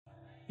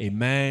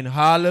Amen.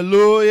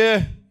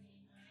 Hallelujah.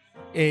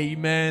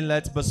 Amen.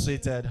 Let's be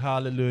seated.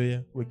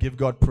 Hallelujah. We give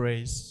God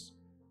praise.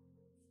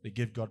 We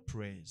give God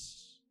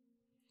praise.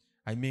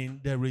 I mean,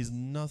 there is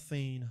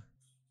nothing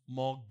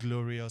more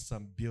glorious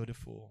and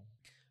beautiful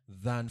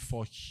than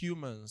for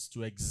humans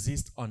to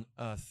exist on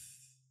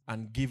earth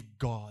and give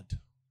God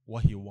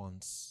what he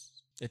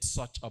wants. It's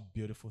such a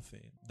beautiful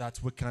thing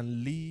that we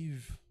can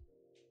live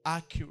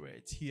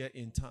accurate here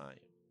in time,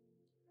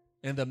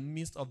 in the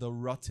midst of the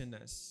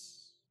rottenness,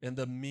 in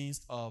the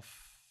midst of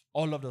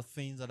all of the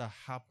things that are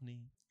happening,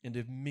 in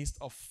the midst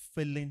of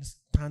failing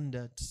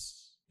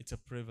standards. It's a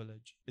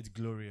privilege. It's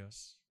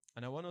glorious.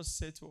 And I want to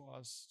say to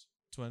us,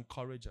 to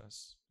encourage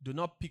us, do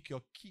not pick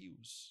your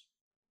cues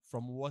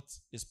from what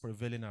is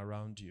prevailing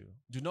around you.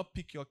 Do not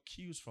pick your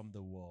cues from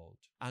the world.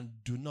 And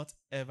do not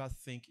ever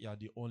think you are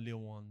the only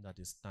one that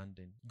is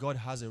standing. God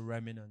has a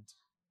remnant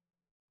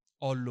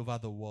all over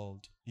the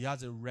world. He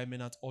has a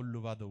remnant all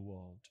over the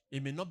world.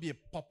 It may not be a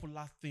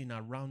popular thing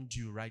around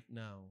you right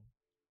now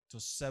to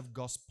serve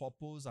God's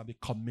purpose and be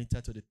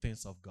committed to the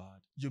things of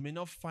God. You may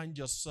not find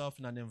yourself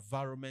in an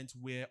environment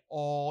where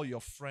all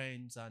your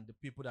friends and the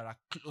people that are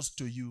close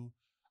to you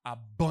are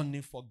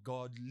burning for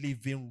God,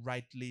 living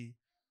rightly,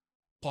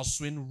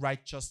 pursuing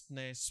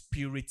righteousness,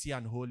 purity,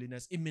 and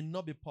holiness. It may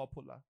not be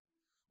popular,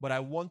 but I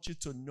want you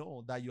to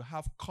know that you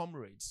have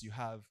comrades, you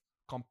have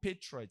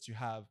compatriots, you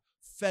have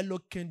fellow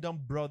kingdom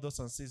brothers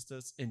and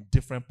sisters in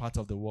different parts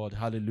of the world.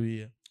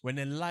 Hallelujah. When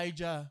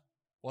Elijah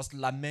was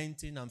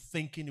lamenting and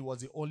thinking he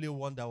was the only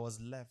one that was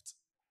left,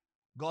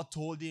 God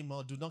told him,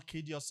 "Oh, do not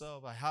kid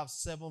yourself. I have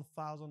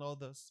 7,000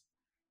 others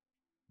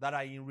that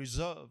are in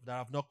reserve, that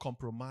have not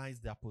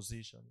compromised their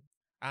position."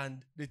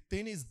 And the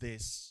thing is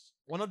this,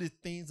 one of the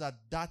things that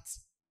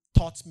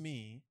taught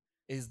me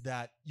is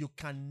that you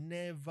can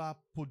never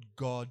put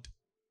God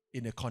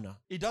in a corner.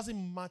 It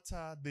doesn't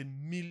matter the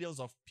millions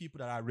of people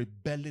that are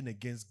rebelling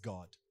against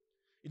God.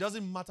 It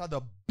doesn't matter the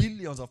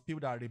billions of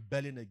people that are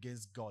rebelling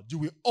against God. You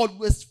will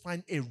always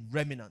find a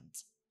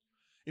remnant.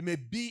 It may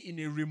be in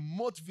a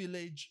remote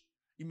village.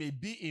 It may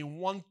be in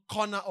one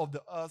corner of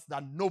the earth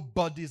that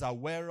nobody is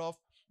aware of.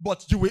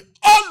 But you will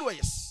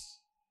always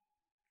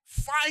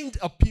find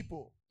a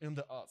people in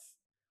the earth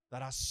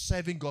that are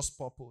serving God's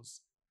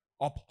purpose,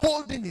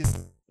 upholding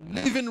his,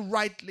 living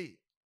rightly,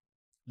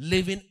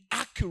 living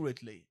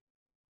accurately,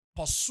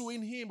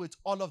 pursuing him with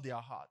all of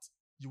their heart.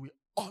 You will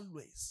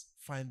always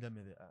find them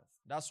in the earth.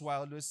 That's why I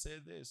always say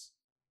this.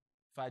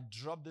 If I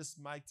drop this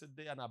mic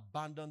today and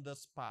abandon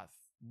this path,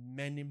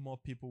 many more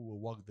people will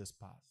walk this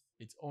path.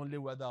 It's only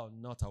whether or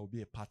not I will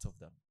be a part of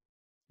them.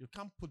 You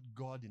can't put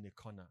God in a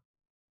corner.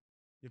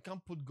 You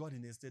can't put God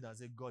in a state and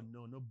say, "God,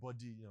 no,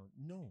 nobody."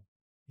 No,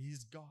 he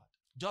is God.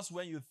 Just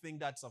when you think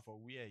that's of a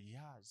weird, he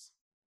has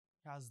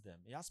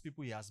them. He has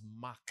people he has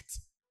marked.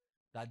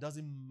 That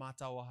doesn't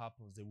matter what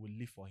happens, they will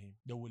live for him.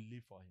 They will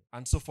live for him.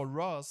 And so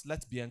for us,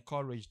 let's be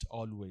encouraged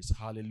always.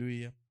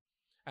 Hallelujah.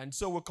 And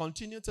so we'll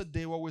continue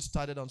today what we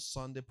started on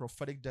Sunday,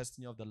 Prophetic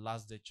Destiny of the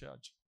Last Day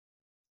Church.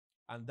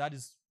 And that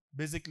is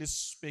basically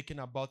speaking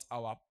about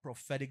our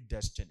prophetic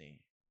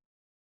destiny.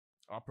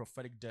 Our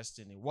prophetic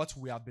destiny. What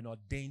we have been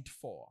ordained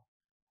for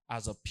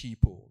as a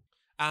people.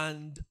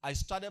 And I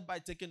started by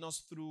taking us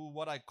through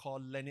what I call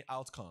learning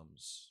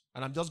outcomes.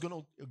 And I'm just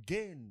going to,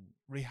 again,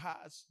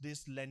 rehearse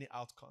these learning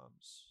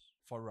outcomes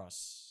for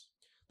us.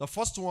 The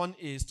first one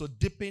is to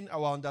deepen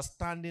our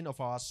understanding of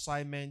our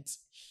assignment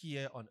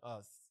here on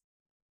earth.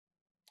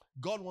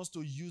 God wants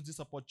to use this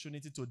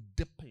opportunity to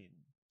deepen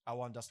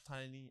our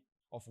understanding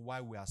of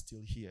why we are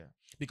still here.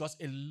 Because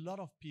a lot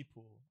of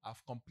people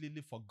have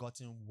completely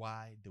forgotten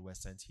why they were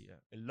sent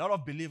here. A lot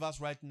of believers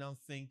right now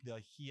think they're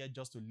here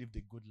just to live the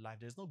good life.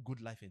 There's no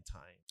good life in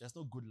time. There's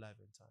no good life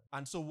in time.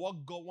 And so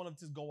one of the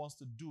things God wants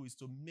to do is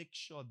to make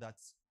sure that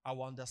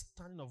our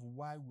understanding of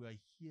why we are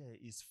here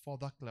is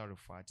further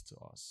clarified to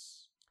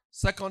us.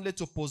 Secondly,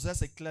 to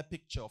possess a clear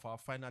picture of our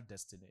final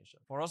destination.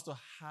 For us to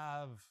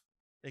have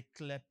a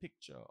clear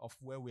picture of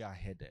where we are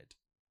headed.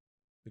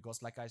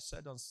 Because like I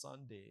said on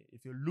Sunday,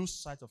 if you lose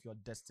sight of your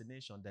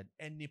destination, then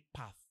any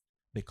path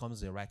becomes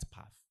the right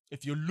path.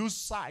 If you lose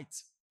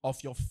sight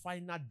of your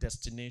final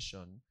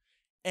destination,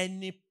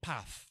 any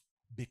path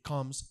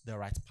becomes the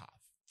right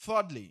path.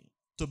 Thirdly,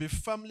 to be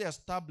firmly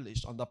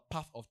established on the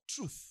path of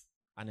truth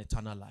and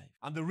eternal life.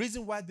 And the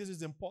reason why this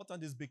is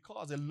important is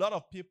because a lot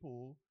of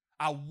people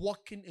are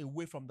walking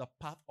away from the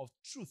path of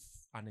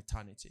truth and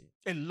eternity.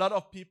 A lot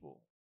of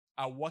people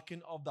are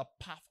walking off the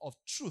path of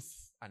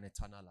truth and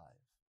eternal life.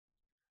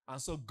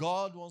 And so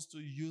God wants to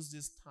use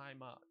this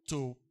time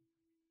to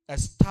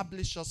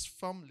establish us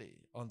firmly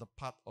on the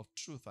path of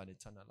truth and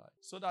eternal life.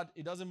 So that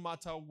it doesn't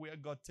matter where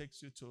God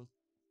takes you to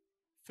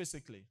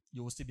physically,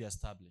 you will still be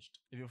established.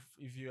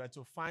 If you are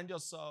to find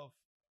yourself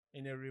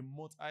in a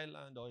remote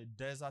island or a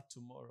desert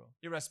tomorrow,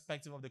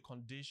 irrespective of the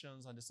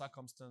conditions and the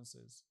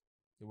circumstances,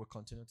 you will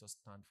continue to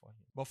stand for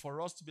him. But for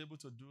us to be able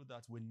to do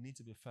that, we need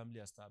to be firmly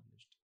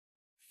established.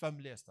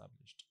 Firmly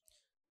established.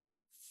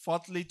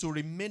 Fourthly, to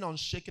remain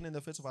unshaken in the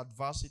face of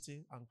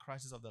adversity and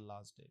crisis of the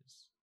last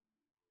days.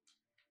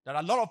 There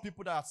are a lot of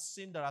people that have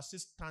seen that are still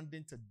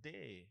standing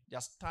today. They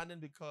are standing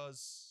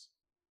because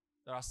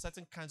there are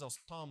certain kinds of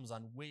storms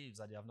and waves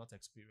that they have not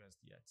experienced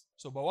yet.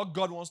 So, but what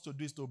God wants to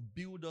do is to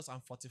build us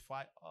and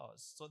fortify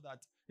us so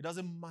that it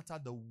doesn't matter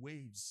the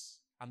waves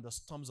and the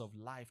storms of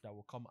life that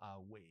will come our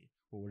way,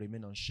 we will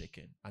remain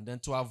unshaken. And then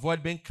to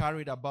avoid being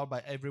carried about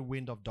by every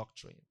wind of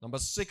doctrine. Number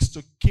 6,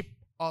 to keep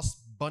us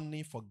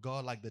burning for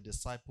God like the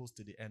disciples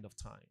to the end of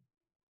time.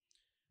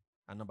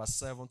 And number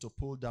 7, to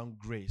pull down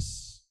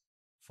grace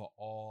for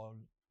all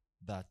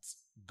that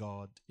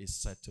God is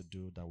set to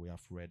do that we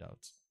have read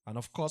out. And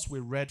of course, we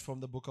read from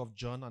the book of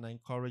John, and I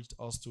encouraged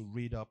us to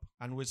read up.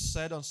 And we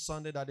said on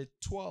Sunday that the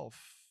 12,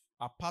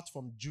 apart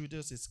from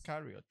Judas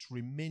Iscariot,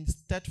 remained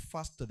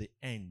steadfast to the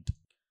end.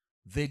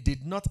 They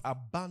did not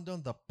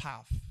abandon the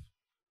path,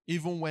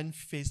 even when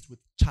faced with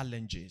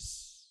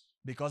challenges.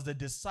 Because the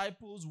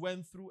disciples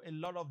went through a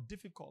lot of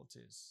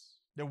difficulties.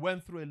 They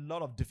went through a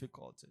lot of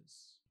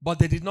difficulties. But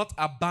they did not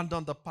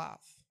abandon the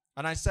path.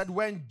 And I said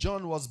when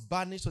John was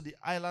banished to the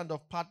island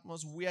of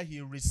Patmos, where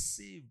he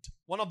received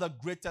one of the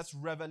greatest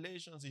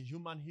revelations in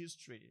human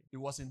history, it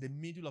was in the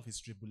middle of his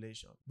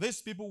tribulation.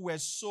 These people were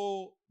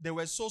so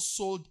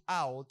sold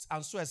out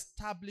and so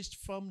established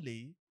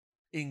firmly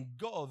in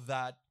God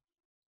that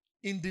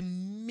in the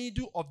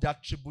middle of their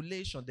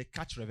tribulation, they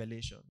catch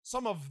revelation.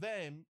 Some of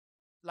them,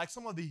 like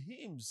some of the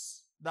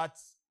hymns that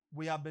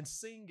we have been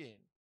singing,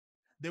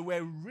 they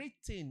were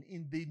written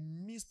in the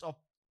midst of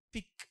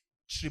thick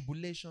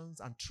tribulations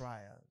and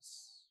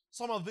trials.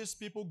 Some of these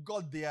people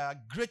got their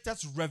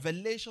greatest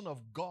revelation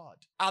of God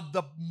at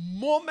the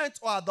moment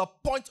or at the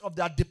point of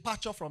their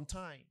departure from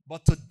time.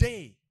 But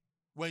today,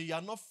 when you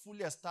are not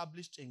fully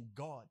established in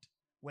God,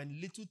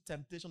 when little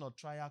temptation or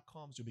trial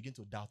comes, you begin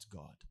to doubt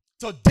God.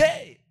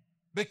 Today,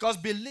 because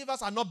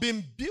believers are not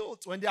being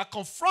built, when they are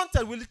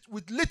confronted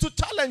with little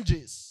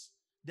challenges,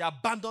 they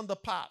abandon the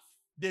path.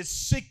 They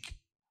seek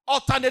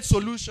alternate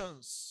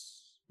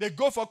solutions. They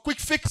go for quick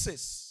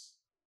fixes.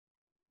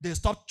 They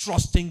stop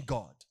trusting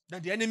God.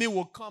 Then the enemy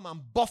will come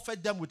and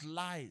buffet them with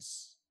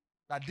lies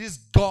that this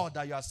God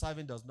that you are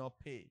serving does not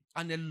pay.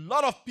 And a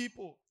lot of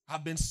people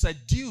have been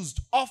seduced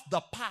off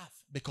the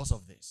path because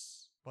of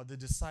this. But the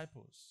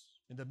disciples,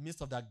 in the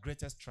midst of their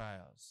greatest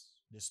trials,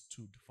 they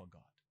stood for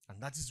God.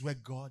 And that is where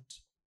God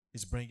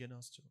is bringing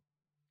us to.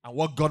 And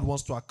what God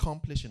wants to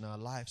accomplish in our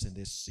lives in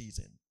this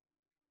season.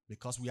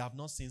 Because we have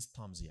not seen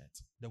storms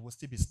yet. There will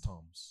still be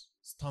storms.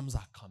 Storms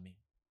are coming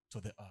to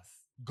the earth.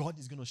 God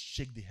is going to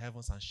shake the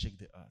heavens and shake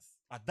the earth.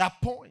 At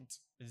that point,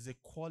 it is a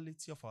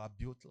quality of our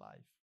built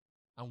life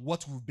and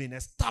what we've been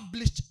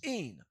established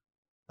in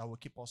that will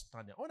keep us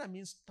standing. What I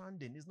mean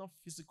standing is not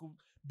physical,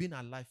 being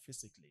alive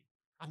physically.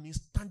 I mean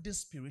standing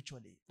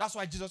spiritually. That's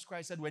why Jesus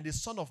Christ said, when the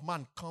Son of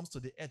Man comes to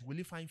the earth, will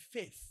he find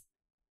faith?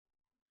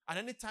 And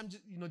anytime,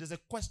 there's a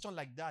question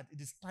like that, it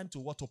is time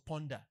to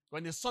ponder.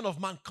 When the Son of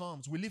Man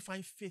comes, will he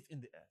find faith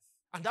in the earth?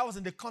 And that was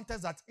in the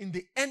context that in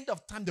the end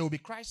of time, there will be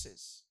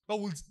crisis. But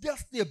will there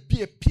still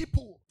be a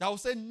people that will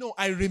say, no,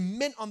 I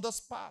remain on this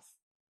path.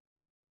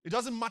 It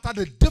doesn't matter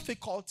the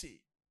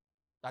difficulty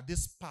that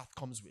this path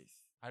comes with.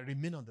 I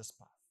remain on this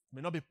path. It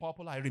may not be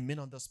popular, I remain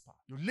on this path.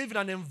 You live in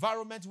an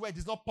environment where it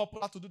is not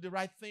popular to do the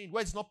right thing,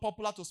 where it's not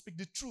popular to speak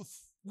the truth,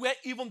 where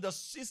even the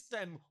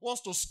system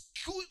wants to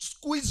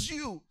squeeze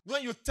you.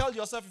 When you tell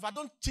yourself, if I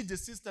don't cheat the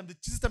system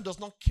does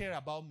not care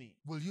about me.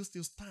 Will you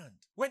still stand?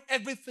 When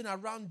everything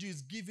around you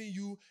is giving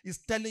you, is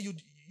telling you,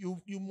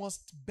 you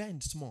must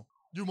bend small.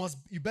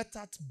 You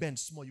better bend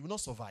small. You will not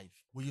survive.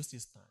 Will you still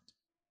stand?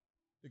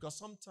 Because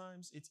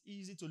sometimes it's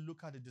easy to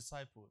look at the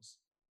disciples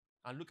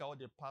and look at what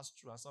they passed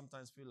through and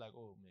sometimes feel like,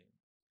 oh man,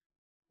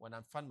 when I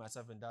find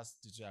myself in that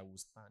situation, I will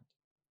stand.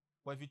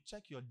 But if you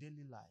check your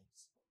daily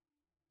lives,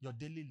 your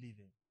daily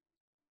living,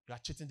 you are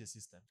cheating the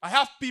system. I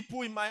have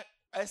people in my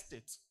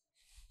estate.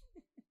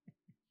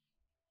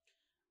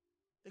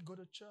 They go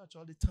to church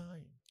all the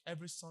time,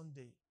 every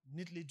Sunday,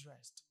 neatly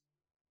dressed.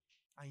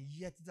 And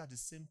yet, these are the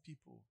same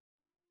people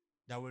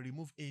that will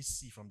remove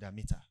AC from their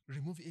meter.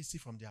 Remove AC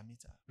from their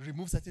meter.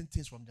 Remove certain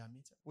things from their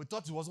meter. We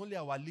thought it was only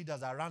our leaders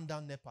that ran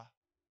down NEPA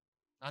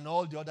and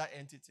all the other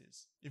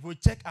entities. If we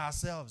check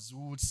ourselves,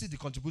 we would see the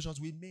contributions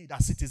we made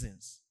as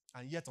citizens.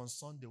 And yet on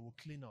Sunday, we'll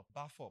clean up,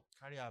 bath up,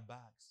 carry our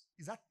bags.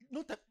 Is that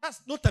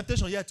that's no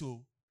temptation yet,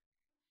 oh.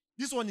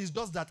 This one is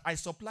just that I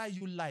supply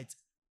you light,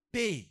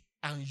 pay,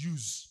 and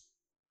use.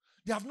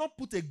 They have not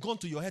put a gun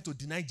to your head to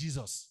deny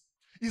Jesus.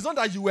 It's not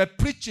that you were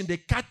preaching, they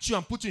catch you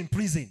and put you in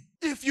prison.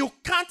 If you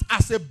can't,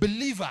 as a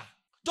believer,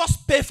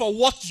 just pay for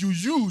what you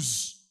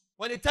use.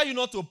 When they tell you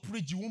not to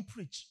preach, you won't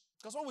preach.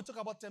 Because when we talk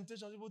about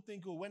temptation, people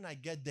think, oh, when I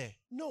get there.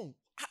 No.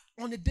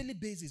 On a daily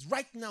basis,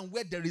 right now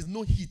where there is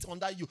no heat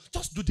under you,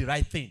 just do the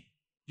right thing.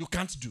 You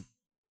can't do.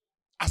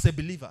 As a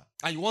believer.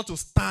 And you want to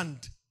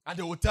stand. And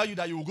they will tell you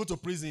that you will go to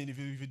prison if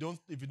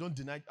you don't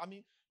deny. I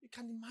mean, you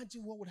can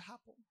imagine what would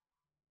happen.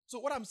 So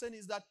what I'm saying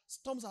is that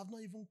storms have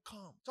not even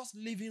come. Just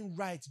living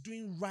right,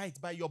 doing right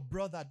by your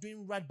brother,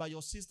 doing right by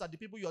your sister, the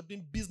people you are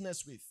doing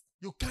business with.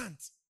 You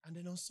can't. And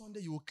then on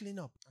Sunday, you will clean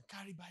up and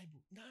carry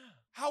Bible. Nah.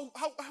 How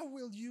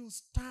will you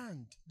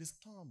stand the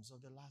storms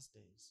of the last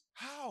days?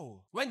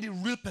 How? When the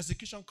real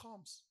persecution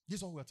comes. This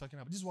is what we're talking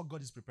about. This is what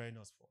God is preparing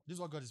us for. This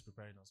is what God is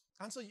preparing us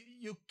for. And so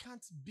you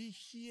can't be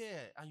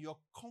here and you're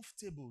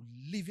comfortable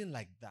living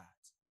like that.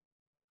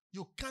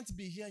 You can't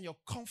be here and you're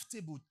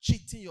comfortable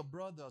cheating your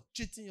brother,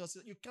 cheating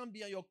yourself. You can't be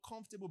here and you're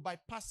comfortable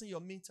bypassing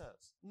your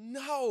meters.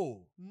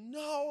 No.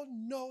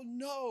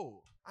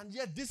 And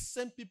yet these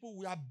same people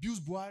will abuse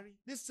Buhari.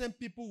 These same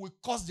people will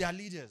curse their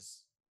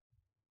leaders.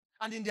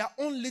 And in their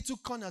own little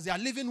corners, they are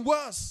living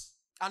worse.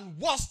 And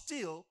worse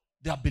still,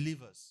 they are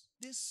believers.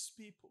 These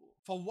people,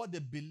 for what they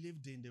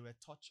believed in, they were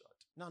tortured.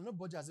 Now,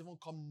 nobody has even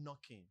come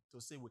knocking to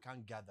say we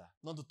can't gather.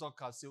 Not to talk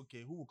and say,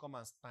 okay, who will come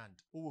and stand?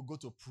 Who will go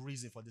to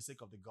prison for the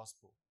sake of the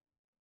gospel?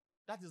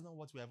 That is not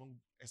what we haven't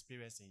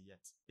experiencing yet.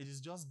 It is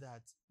just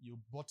that you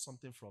bought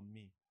something from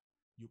me.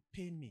 You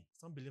pay me.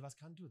 Some believers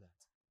can't do that.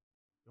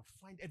 You'll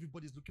find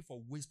everybody's looking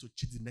for ways to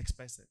cheat the next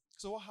person.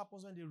 So what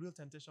happens when the real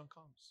temptation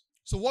comes?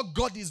 So what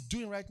God is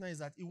doing right now is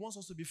that He wants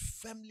us to be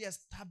firmly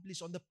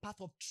established on the path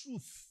of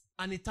truth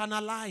and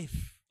eternal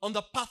life. On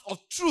the path of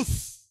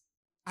truth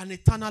and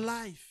eternal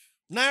life.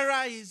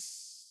 Naira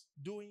is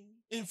doing.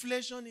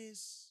 Inflation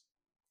is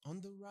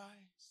on the rise.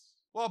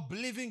 Well,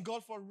 believing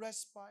God for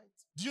respite.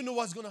 Do you know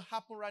what's going to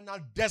happen right now?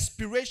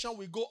 Desperation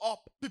will go up.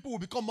 People will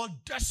become more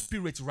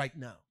desperate right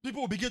now.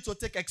 People will begin to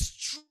take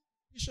extreme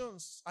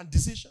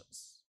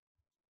decisions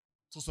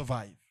to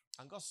survive.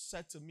 And God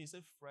said to me, He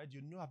said, Fred,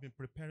 you know I've been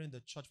preparing the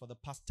church for the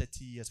past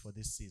 30 years for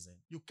this season.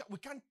 We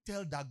can't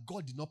tell that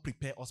God did not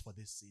prepare us for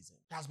this season.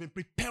 He has been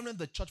preparing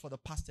the church for the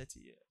past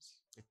 30 years.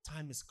 A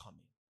time is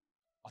coming.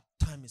 A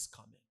time is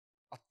coming.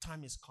 A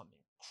time is coming.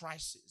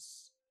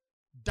 Crisis.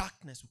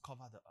 Darkness will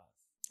cover the earth.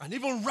 And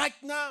even right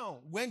now,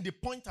 when the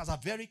pointers are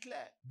very clear,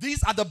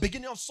 these are the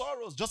beginning of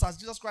sorrows, just as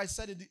Jesus Christ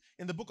said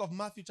in the book of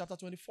Matthew chapter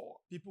 24.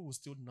 People will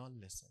still not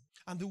listen.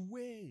 And the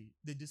way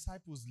the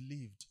disciples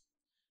lived,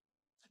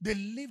 they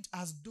lived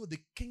as though the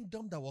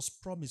kingdom that was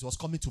promised was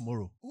coming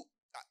tomorrow.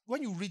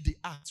 When you read the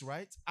Acts,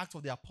 right? Acts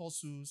of the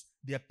Apostles,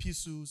 the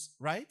epistles,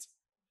 right?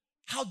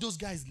 How those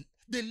guys,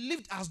 they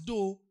lived as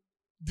though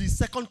the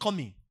second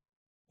coming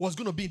was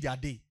going to be in their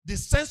day. The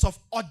sense of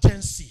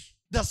urgency.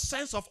 The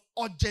sense of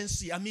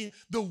urgency. I mean,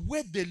 the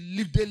way they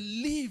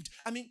lived.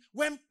 I mean,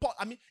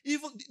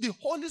 even the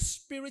Holy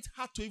Spirit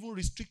had to even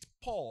restrict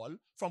Paul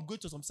from going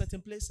to some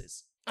certain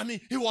places. I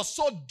mean, he was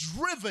so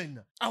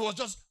driven. I was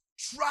just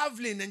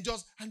traveling and the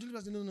Holy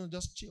Spirit said, no,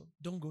 just chill.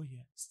 Don't go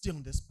here. Stay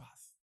on this path.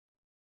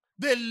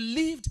 They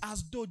lived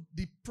as though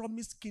the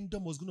promised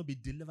kingdom was going to be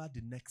delivered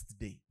the next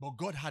day. But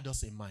God had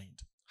us in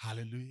mind.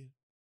 Hallelujah.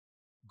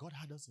 God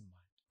had us in mind.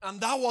 And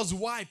that was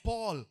why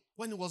Paul,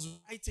 when he was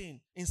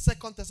writing in 2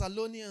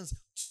 Thessalonians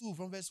 2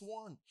 from verse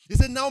 1, he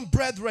said, now,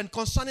 brethren,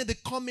 concerning the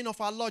coming of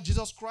our Lord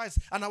Jesus Christ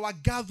and our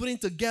gathering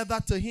together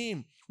to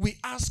Him, we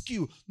ask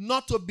you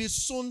not to be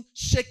soon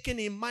shaken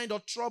in mind or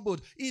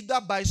troubled,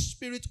 either by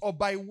spirit or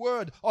by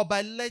word or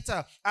by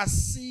letter,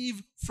 as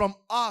if from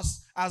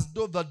us, as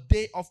though the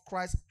day of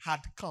Christ had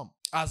come.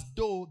 As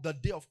though the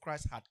day of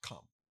Christ had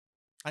come.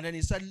 And then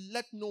he said,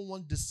 let no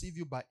one deceive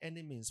you by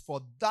any means,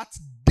 for that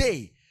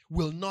day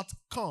will not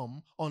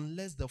come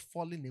unless the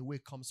falling away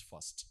comes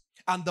first.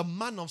 And the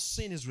man of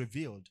sin is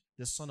revealed,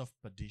 the son of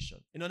perdition.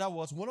 In other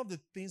words, one of the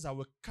things that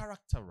will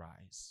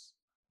characterize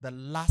the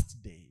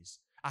last days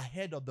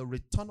ahead of the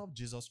return of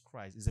Jesus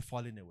Christ is a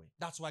falling away.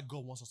 That's why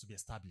God wants us to be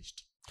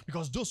established.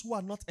 Because those who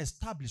are not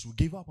established will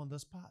give up on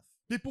this path.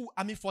 People,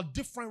 for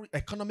different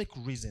economic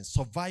reasons,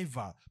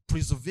 survival,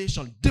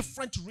 preservation,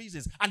 different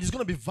reasons, and it's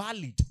going to be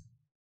valid.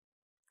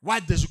 Why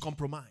they should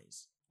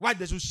compromise. Why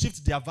they should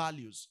shift their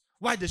values.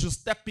 Why they should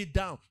step it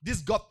down.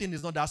 This God thing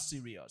is not that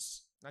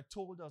serious. I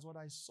told us what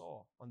I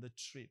saw on the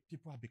trip.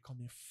 People are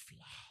becoming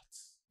flat.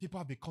 People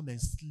have become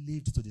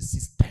enslaved to the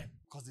system.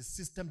 Because the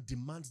system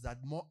demands that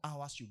more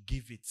hours you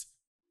give it,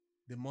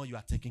 the more you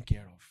are taken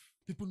care of.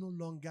 People no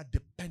longer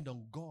depend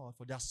on God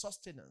for their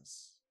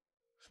sustenance.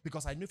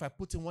 Because I know if I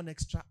put in one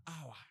extra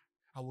hour,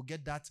 I will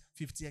get that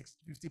 50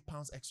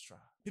 pounds extra.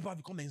 People have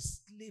become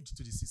enslaved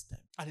to the system.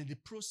 And in the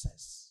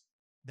process,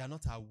 they are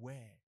not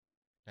aware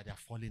that they are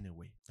falling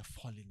away. They're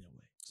falling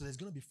away. So there's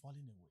going to be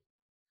falling away.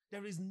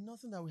 There is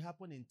nothing that will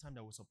happen in time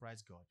that will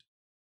surprise God.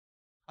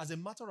 As a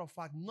matter of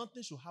fact,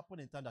 nothing should happen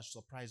in time that should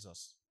surprise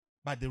us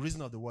by the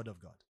reason of the word of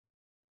God.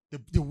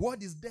 The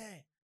word is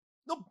there.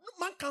 No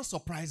man can't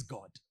surprise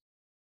God.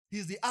 He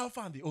is the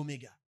Alpha and the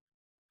Omega.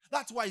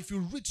 That's why if you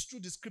read through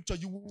the scripture,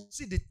 you will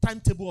see the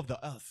timetable of the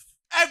earth.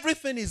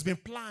 Everything has been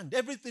planned.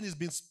 Everything has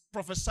been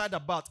prophesied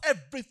about.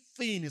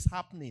 Everything is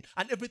happening.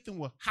 And everything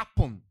will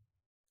happen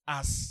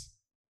as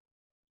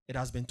it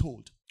has been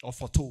told or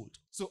foretold.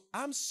 So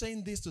I'm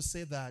saying this to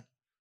say that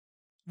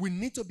we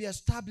need to be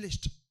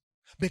established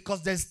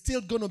because there's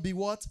still going to be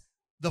what?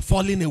 The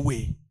falling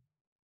away.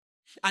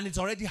 And it's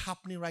already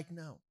happening right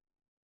now.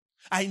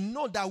 I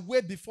know that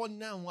way before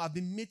now, I've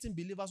been meeting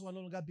believers who are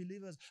no longer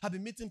believers. I've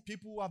been meeting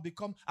people who have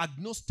become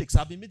agnostics.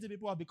 I've been meeting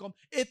people who have become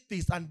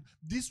atheists. And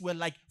these were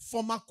like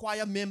former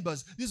choir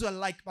members. These were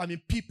like,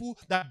 people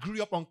that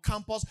grew up on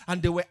campus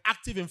and they were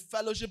active in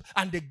fellowship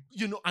and they,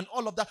 and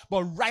all of that.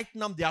 But right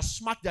now, they are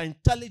smart, they are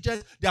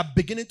intelligent. They are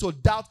beginning to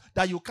doubt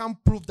that you can't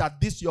prove that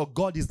this, your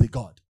God, is the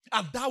God.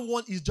 And that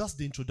one is just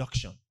the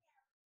introduction.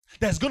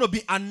 There's going to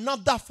be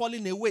another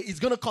falling away. It's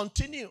going to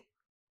continue.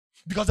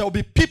 Because there will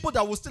be people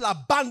that will still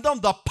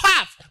abandon the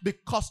path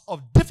because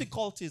of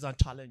difficulties and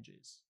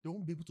challenges. They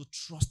won't be able to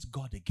trust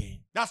God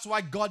again. That's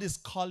why God is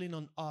calling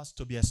on us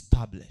to be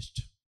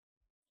established.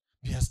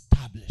 Be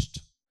established.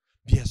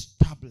 Be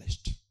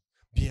established.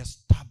 Be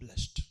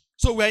established.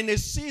 So we're in a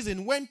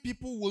season when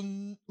people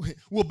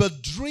will be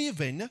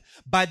driven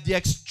by the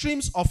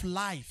extremes of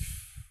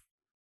life.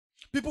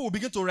 People will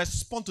begin to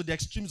respond to the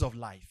extremes of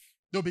life.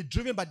 They'll be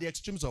driven by the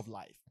extremes of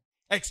life.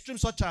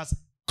 Extremes such as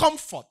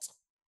comfort.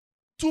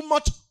 Too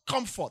much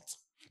comfort.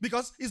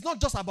 Because it's not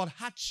just about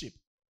hardship.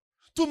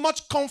 Too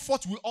much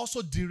comfort will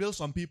also derail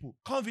some people.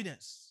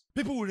 Convenience.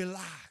 People will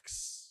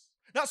relax.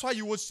 That's why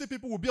you will see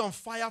people will be on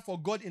fire for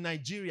God in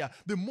Nigeria.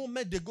 The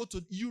moment they go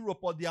to Europe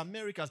or the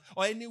Americas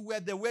or anywhere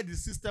there where the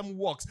system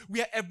works,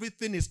 where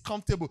everything is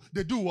comfortable,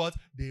 they do what?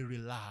 They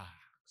relax.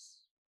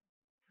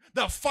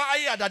 The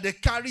fire that they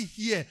carry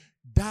here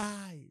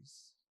dies.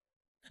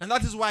 And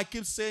that is why I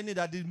keep saying it,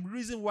 that the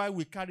reason why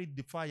we carry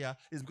the fire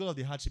is because of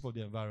the hardship of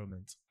the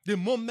environment. The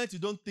moment you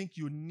don't think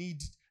you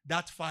need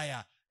that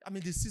fire,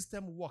 the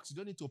system works. You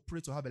don't need to pray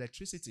to have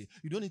electricity.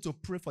 You don't need to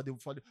pray for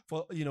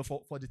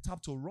the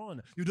tap to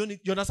run. You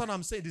understand what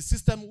I'm saying? The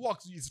system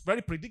works. It's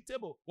very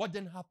predictable. What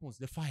then happens?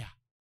 The fire.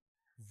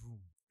 Vroom.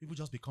 People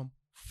just become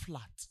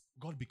flat.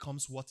 God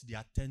becomes what they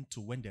attend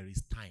to when there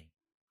is time.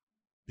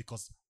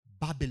 Because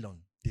Babylon,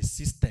 the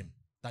system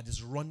that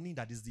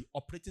is the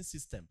operating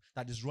system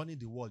that is running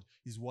the world,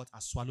 is what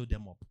has swallowed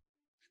them up.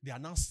 They are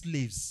now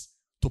slaves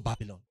to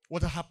Babylon.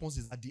 What happens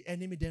is that the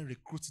enemy then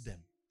recruits them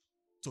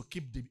to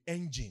keep the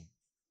engine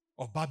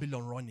of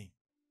Babylon running.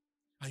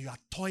 And you are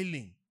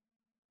toiling.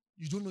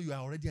 You don't know you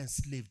are already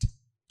enslaved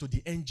to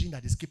the engine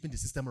that is keeping the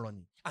system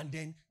running. And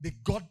then the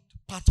God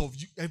part of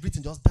you,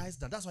 everything just dies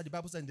down. That's why the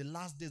Bible says in the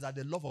last days that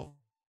the love of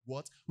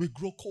what? Will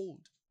grow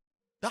cold.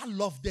 That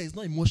love there is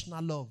not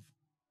emotional love.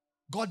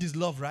 God is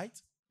love, right?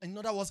 In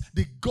other words,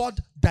 the God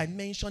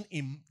dimension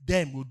in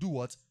them will do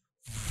what?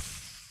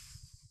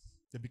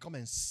 They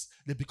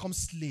become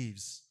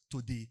slaves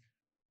to the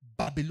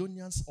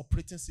Babylonians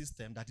operating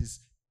system that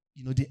is,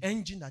 the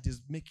engine that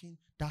is making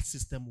that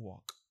system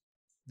work.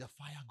 The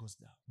fire goes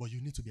down. But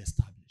you need to be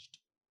established.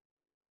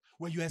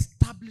 When you're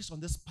established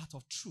on this path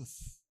of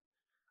truth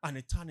and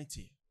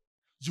eternity,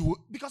 you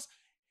will, because,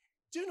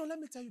 let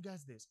me tell you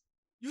guys this.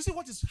 You see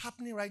what is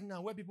happening right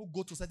now where people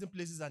go to certain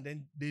places and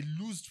then they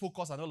lose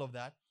focus and all of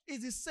that?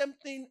 It's the same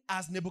thing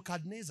as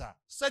Nebuchadnezzar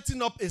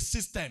setting up a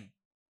system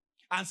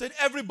and said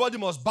everybody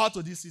must bow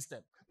to this system.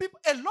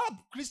 A lot of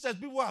Christians,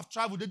 people who have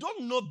traveled, they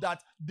don't know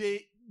that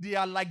they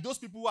are like those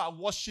people who are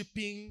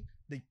worshiping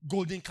the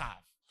golden calf.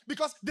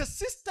 Because the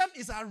system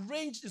is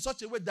arranged in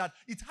such a way that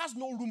it has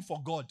no room for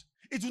God.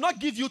 It will not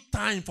give you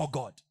time for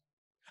God.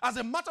 As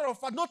a matter of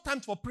fact, no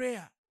time for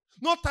prayer.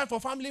 No time for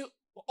family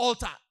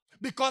altar.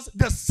 Because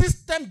the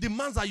system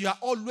demands that you are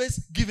always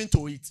given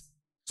to it.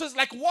 So it's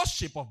like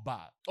worship of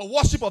Baal or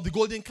worship of the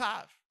golden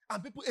calf.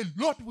 And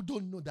a lot of people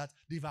don't know that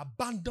they've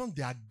abandoned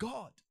their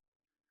God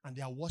and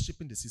they are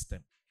worshiping the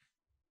system.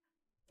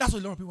 That's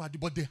what a lot of people are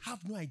doing, but they have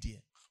no idea.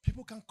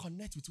 People can't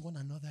connect with one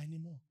another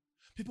anymore.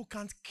 People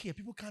can't care.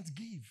 People can't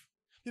give.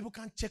 People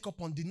can't check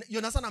up on you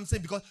understand what I'm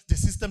saying? Because the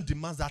system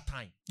demands that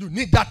time. You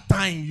need that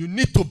time. You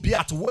need to be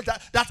at work.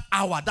 That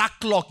hour, that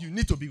clock, you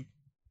need to be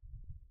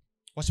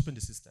worshiping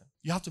the system.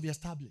 You have to be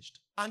established.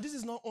 And this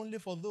is not only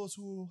for those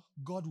who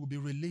God will be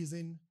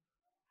releasing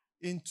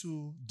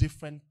into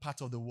different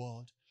parts of the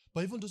world,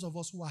 but even those of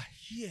us who are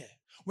here.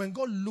 When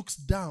God looks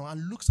down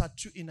and looks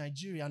at you in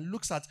Nigeria and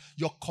looks at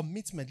your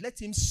commitment,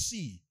 let him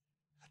see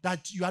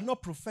that you are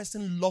not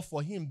professing love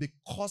for him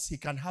because he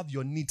can have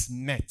your needs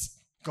met.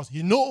 Because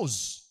he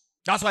knows.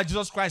 That's why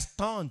Jesus Christ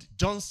turned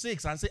John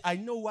 6 and said, I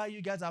know why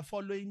you guys are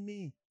following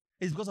me.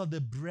 It's because of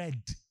the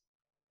bread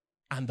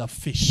and the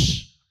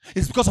fish.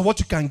 It's because of what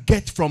you can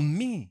get from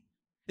me.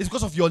 It's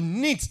because of your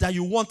needs that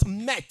you want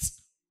met.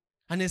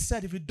 And he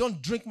said, if you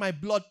don't drink my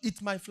blood,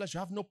 eat my flesh, you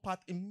have no part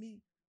in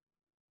me.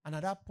 And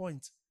at that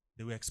point,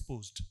 they were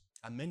exposed.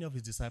 And many of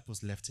his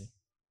disciples left him.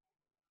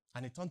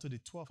 And he turned to the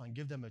 12 and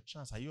gave them a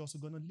chance. Are you also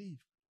going to leave?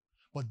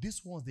 But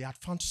these ones, they had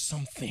found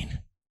something.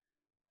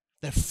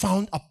 They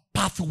found a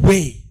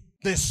pathway.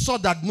 They saw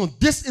that, no,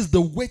 this is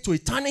the way to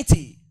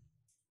eternity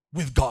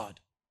with God.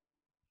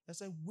 They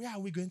said, where are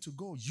we going to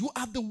go? You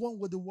are the one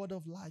with the word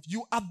of life.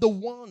 You are the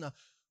one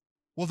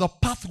with the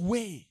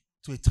pathway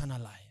to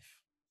eternal life.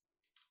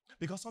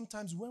 Because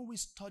sometimes when we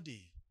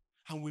study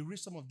and we read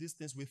some of these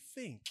things, we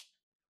think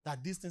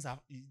that these things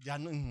we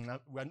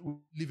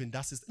live in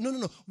that system.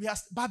 No.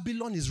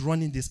 Babylon is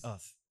running this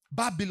earth.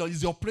 Babylon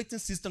is the operating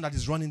system that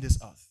is running this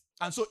earth.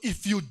 And so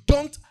if you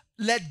don't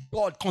let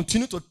God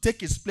continue to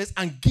take his place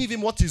and give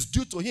him what is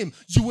due to him,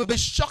 you will be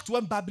shocked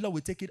when Babylon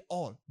will take it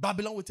all.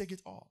 Babylon will take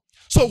it all.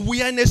 So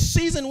we are in a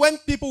season when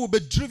people will be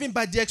driven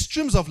by the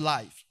extremes of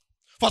life.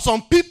 For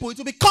some people, it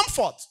will be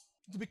comfort.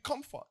 It will be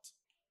comfort.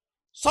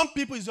 Some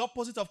people is the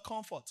opposite of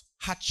comfort,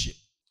 hardship.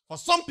 For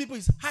some people,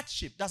 it's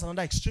hardship. That's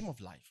another extreme of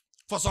life.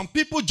 For some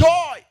people,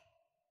 joy.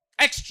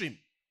 Extreme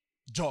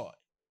joy.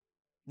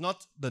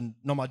 Not the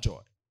normal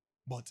joy,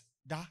 but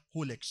that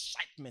whole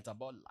excitement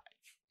about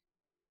life.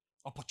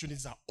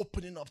 Opportunities are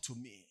opening up to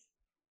me.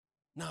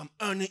 Now I'm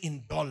earning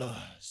in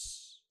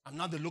dollars. I'm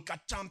now the local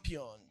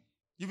champion.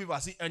 You people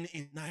are still earning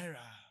in naira.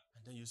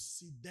 And then you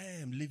see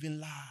them living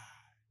large,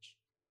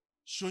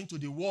 showing to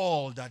the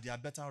world that they are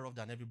better off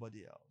than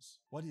everybody else.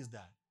 What is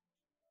that?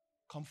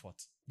 Comfort,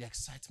 the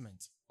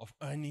excitement of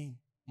earning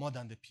more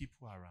than the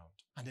people around.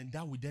 And then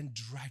that will then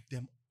drive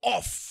them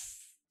off.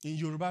 In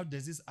Yoruba,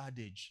 there's this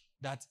adage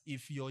that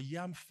if your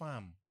yam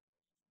farm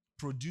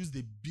produce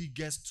the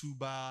biggest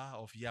tuber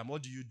of yam,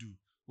 what do?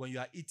 When you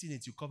are eating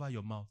it, you cover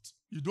your mouth.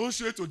 You don't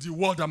show it to the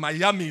world that my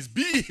yam is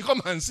big.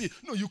 Come and see.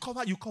 No, you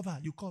cover.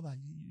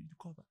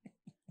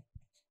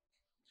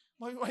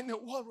 But in the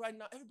world right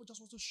now, everybody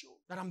just wants to show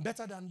that I'm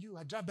better than you.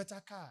 I drive a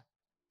better car.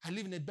 I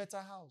live in a better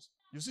house.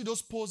 You see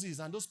those poses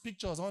and those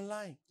pictures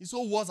online. It's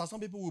so worse that some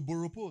people will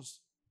borrow pose.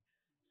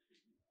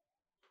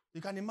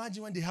 You can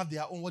imagine when they have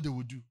their own, what they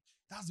will do.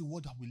 That's the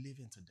world that we live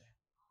in today.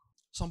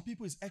 Some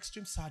people, it's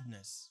extreme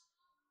sadness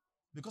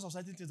because of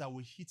certain things that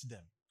will hit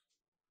them.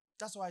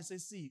 That's why I say,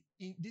 see,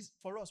 in this,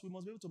 for us, we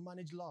must be able to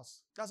manage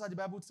loss. That's why the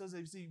Bible tells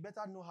us, you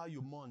better know how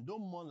you mourn.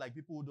 Don't mourn like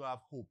people who don't have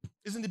hope.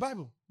 It's in the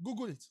Bible.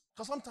 Google it.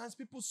 Because sometimes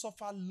people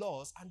suffer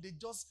loss and they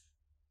just,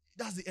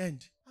 that's the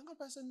end. And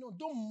God said, no,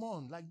 don't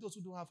mourn like those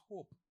who don't have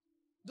hope.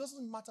 It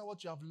doesn't matter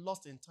what you have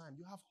lost in time.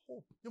 You have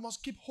hope. You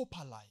must keep hope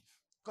alive.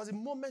 Because the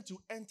moment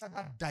you enter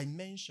that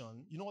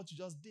dimension, you know what you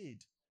just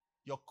did?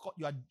 You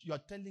are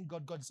telling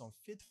God is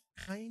unfaithful,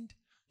 kind.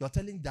 You're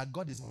telling that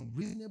God is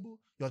unreasonable.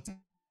 You're telling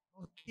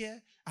God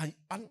care. And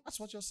that's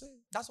what you're saying.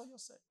 That's what you're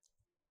saying.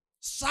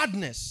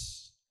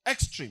 Sadness,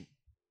 extreme.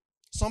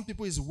 Some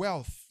people is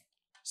wealth.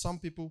 Some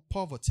people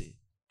poverty.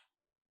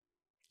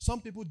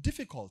 Some people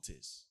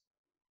difficulties.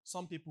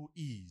 Some people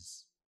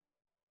ease.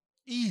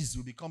 Ease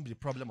will become the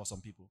problem of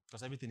some people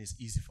because everything is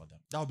easy for them.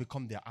 That will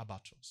become their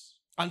albatross.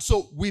 And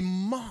so we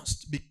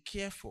must be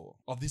careful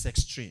of these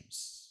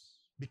extremes.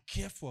 Be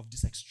careful of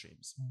these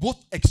extremes.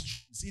 Both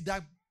extremes,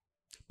 either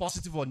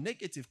positive or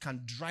negative,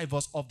 can drive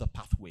us off the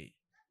pathway.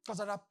 Because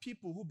there are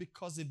people who,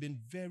 because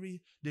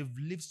they've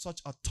lived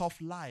such a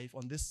tough life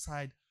on this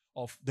side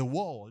of the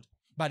world,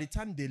 by the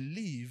time they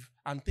leave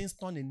and things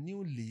turn a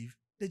new leaf,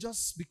 they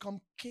just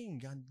become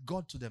king and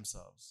God to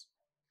themselves.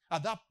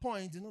 At that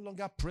point, they no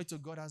longer pray to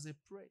God as they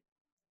pray.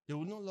 They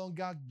will no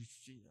longer,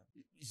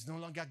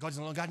 God is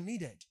no longer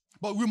needed.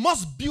 But we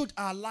must build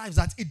our lives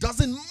that it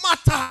doesn't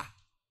matter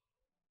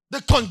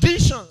the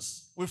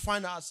conditions we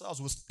find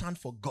ourselves, we stand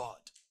for God.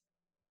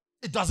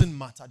 It doesn't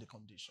matter the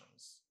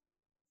conditions.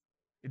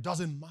 It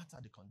doesn't matter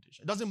the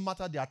condition. It doesn't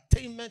matter the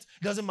attainment.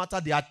 It doesn't matter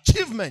the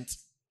achievement.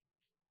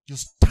 You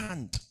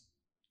stand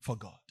for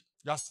God.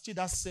 You are still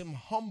that same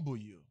humble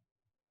you,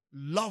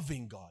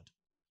 loving God,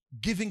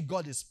 giving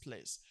God his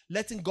place,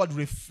 letting God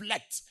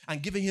reflect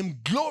and giving him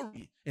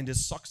glory in the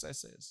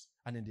successes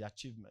and in the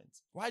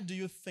achievements. Why do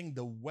you think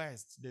the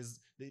West,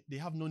 they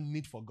have no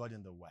need for God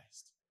in the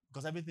West?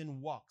 Because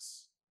everything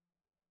works.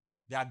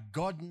 Their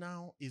God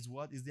now is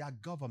what? Is their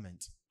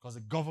government. Because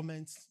the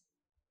government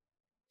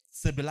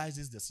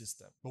stabilizes the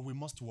system. But we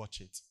must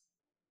watch it.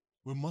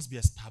 We must be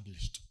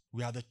established.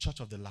 We are the church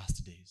of the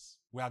last days.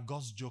 We are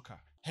God's joker.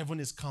 Heaven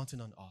is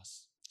counting on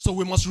us. So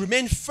we must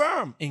remain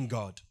firm in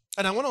God.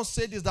 And I want to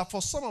say this, that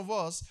for some of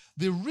us,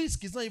 the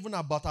risk is not even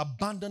about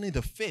abandoning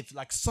the faith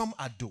like some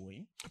are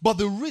doing, but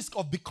the risk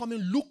of becoming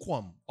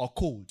lukewarm or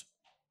cold.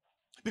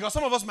 Because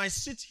some of us might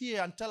sit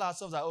here and tell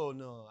ourselves that, oh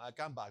no, I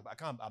can't back.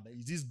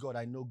 Is this God?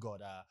 I know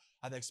God.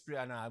 I've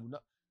experienced, and I will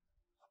not.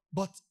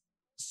 But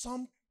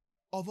some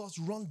of us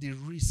run the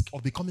risk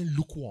of becoming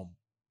lukewarm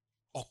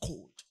or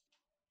cold.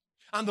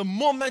 And the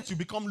moment you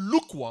become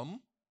lukewarm,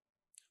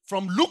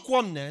 from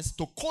lukewarmness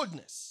to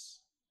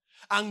coldness.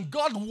 And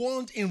God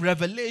warned in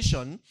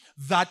Revelation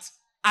that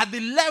at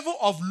the level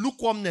of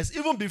lukewarmness,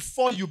 even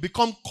before you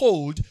become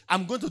cold,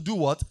 I'm going to do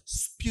what?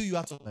 Spew you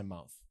out of my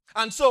mouth.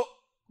 And so,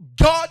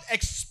 God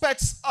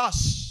expects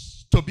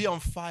us to be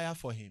on fire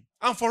for him.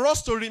 And for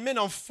us to remain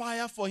on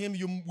fire for him,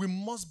 we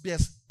must be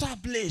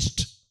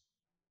established.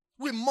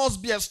 We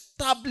must be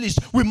established.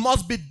 We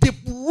must be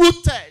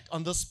deep-rooted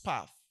on this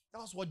path.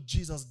 That was what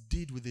Jesus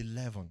did with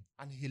 11.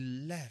 And he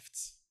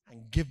left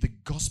and gave the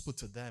gospel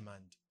to them.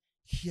 And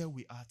here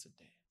we are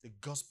today. The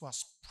gospel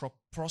has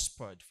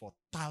prospered for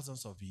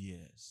thousands of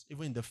years,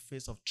 even in the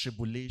face of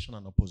tribulation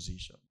and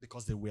opposition,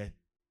 because they were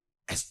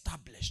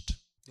established.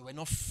 They were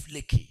not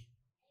flaky.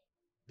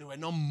 They were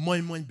not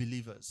moi-moi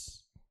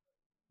believers.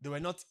 They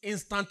were not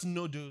instant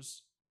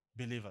noodles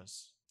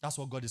believers. That's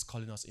what God is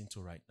calling us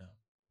into right now,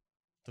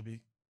 to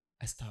be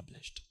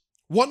established.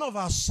 One of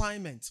our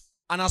assignments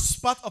And as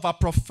part of our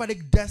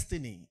prophetic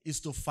destiny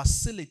is to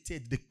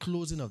facilitate the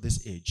closing of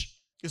this age.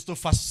 Is to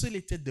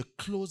facilitate the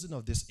closing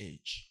of this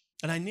age.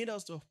 And I need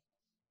us to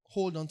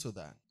hold on to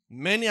that.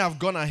 Many have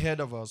gone ahead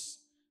of us.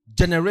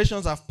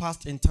 Generations have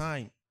passed in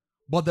time.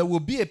 But there will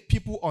be a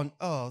people on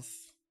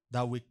earth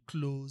that will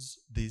close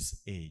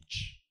this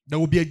age. There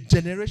will be a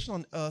generation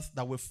on earth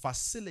that will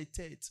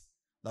facilitate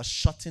the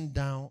shutting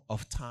down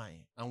of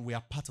time. And we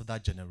are part of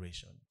that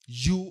generation.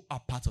 You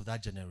are part of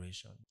that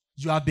generation.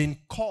 You have been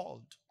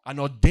called and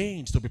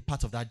ordained to be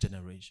part of that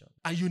generation.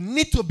 And you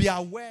need to be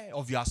aware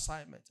of your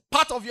assignment.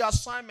 Part of your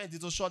assignment is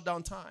to shut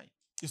down time.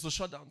 Is to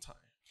shut down time.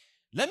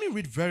 Let me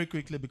read very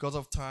quickly because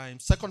of time.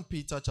 2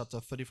 Peter chapter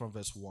 3 from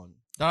verse 1.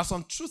 There are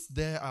some truths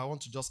there I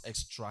want to just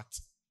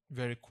extract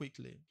very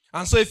quickly.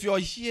 And so if you're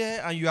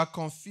here and you are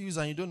confused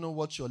and you don't know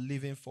what you're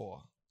living for,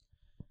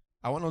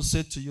 I want to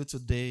say to you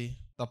today,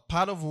 the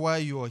part of why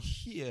you are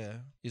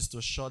here is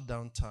to shut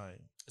down time.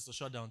 It's to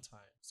shut down time.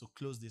 So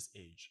close this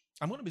age.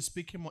 I'm going to be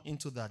speaking more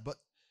into that, but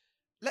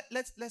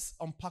let's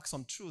unpack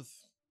some truth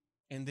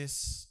in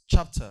this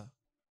chapter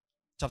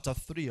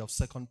 3 of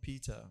 2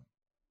 Peter.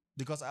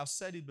 Because I've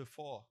said it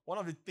before. One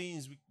of the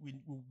things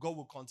God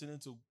will continue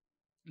to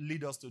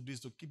lead us to do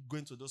is to keep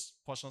going to those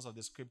portions of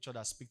the scripture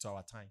that speak to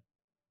our time.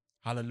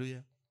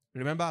 Hallelujah.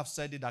 Remember, I've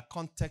said it that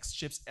context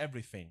shapes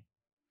everything.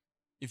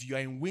 If you are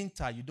in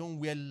winter, you don't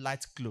wear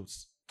light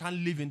clothes.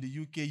 Can't live in the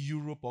UK,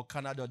 Europe, or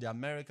Canada, or the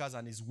Americas,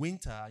 and it's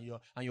winter,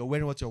 and you're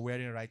wearing what you're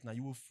wearing right now.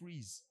 You will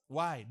freeze.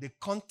 Why? The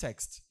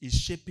context is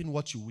shaping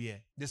what you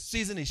wear. The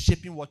season is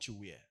shaping what you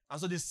wear. And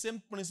so the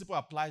same principle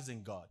applies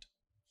in God.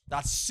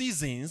 That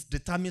seasons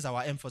determines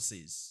our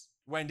emphasis.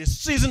 When the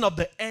season of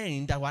the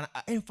end, our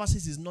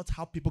emphasis is not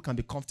how people can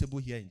be comfortable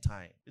here in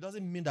time. It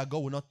doesn't mean that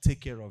God will not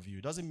take care of you.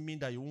 It doesn't mean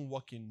that you won't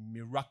walk in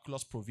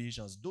miraculous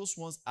provisions. Those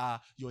ones are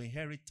your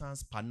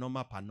inheritance,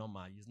 panoma.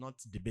 It's not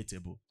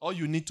debatable. All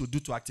you need to do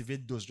to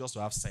activate those just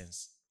to have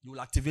sense. You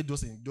will activate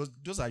those.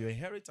 Those are your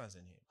inheritance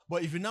in Him.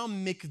 But if you now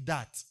make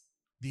that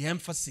the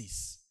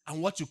emphasis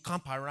and what you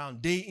camp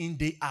around day in,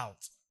 day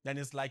out, then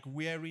it's like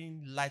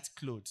wearing light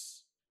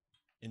clothes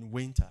in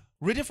winter.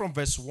 Reading from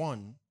verse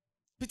 1,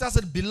 Peter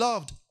said,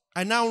 "Beloved,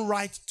 I now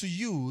write to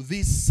you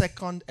this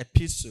second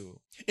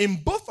epistle, in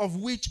both of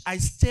which I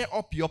stir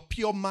up your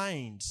pure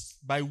minds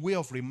by way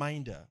of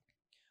reminder,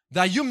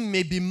 that you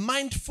may be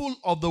mindful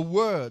of the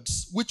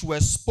words which were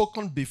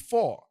spoken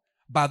before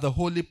by the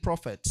holy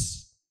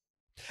prophets,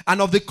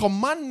 and of the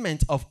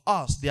commandment of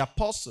us, the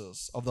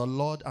apostles of the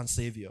Lord and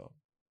Savior.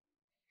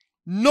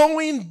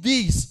 Knowing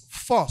this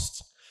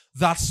first,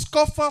 that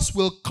scoffers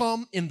will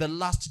come in the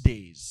last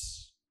days,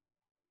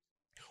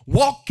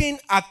 walking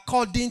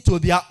according to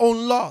their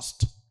own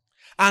lust,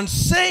 and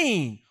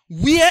saying,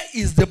 where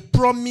is the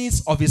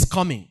promise of his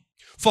coming?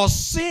 For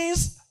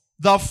since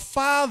the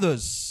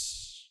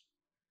fathers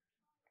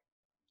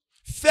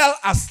fell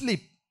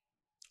asleep,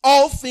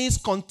 all things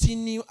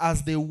continue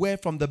as they were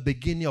from the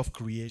beginning of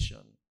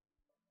creation."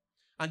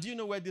 And do you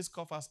know where these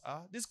scoffers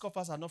are? These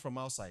scoffers are not from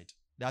outside.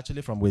 They're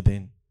actually from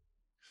within.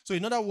 So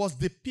in other words,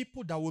 the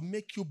people that will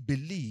make you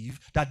believe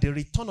that the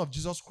return of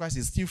Jesus Christ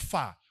is still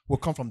far will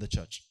come from the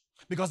church.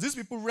 Because these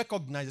people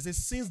recognize, they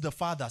say, since the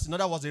fathers, in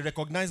other words, they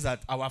recognize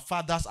that our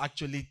fathers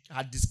actually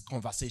had this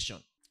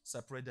conversation.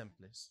 Separate them,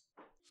 please.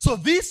 So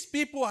these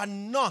people are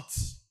not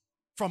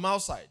from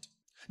outside.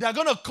 They are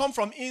going to come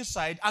from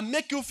inside and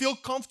make you feel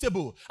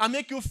comfortable and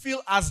make you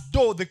feel as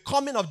though the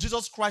coming of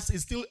Jesus Christ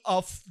is still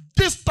a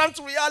distant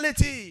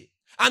reality.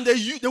 And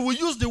they will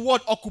use the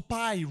word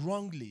occupy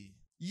wrongly.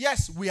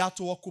 Yes, we are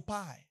to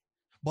occupy,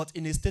 but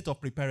in a state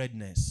of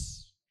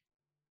preparedness.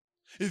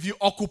 If you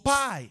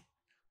occupy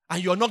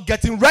and you're not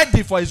getting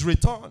ready for his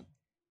return,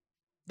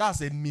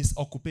 that's a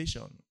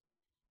misoccupation.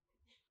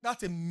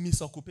 That's a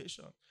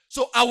misoccupation.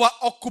 So our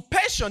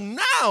occupation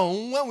now,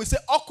 when we say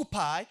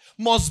occupy,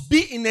 must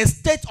be in a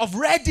state of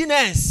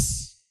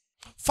readiness,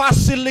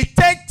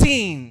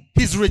 facilitating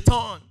his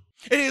return.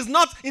 It is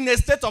not in a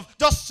state of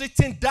just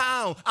sitting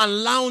down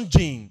and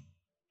lounging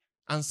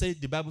and say,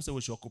 the Bible says we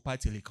should occupy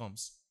till he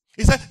comes.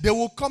 He said, they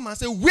will come and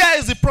say, where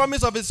is the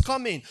promise of his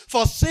coming?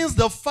 For since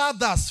the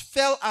fathers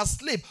fell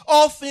asleep,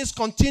 all things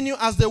continue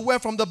as they were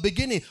from the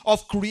beginning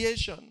of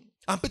creation.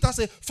 And Peter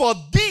said, for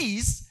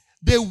these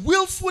they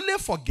willfully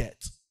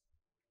forget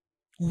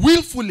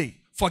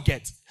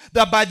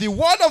that by the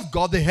word of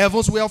God the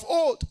heavens were of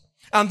old,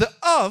 and the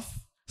earth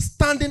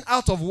standing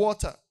out of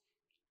water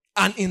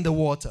and in the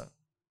water,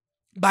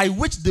 by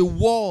which the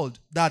world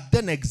that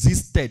then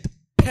existed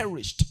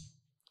perished,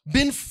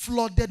 being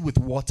flooded with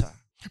water.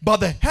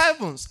 But the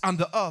heavens and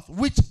the earth,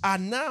 which are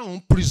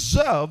now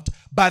preserved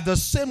by the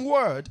same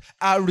word,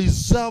 are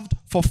reserved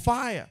for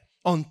fire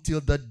until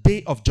the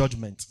day of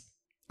judgment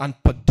and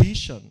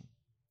perdition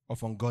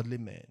of ungodly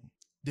men.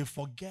 They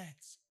forget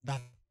that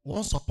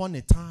once upon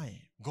a time,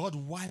 God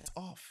wiped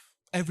off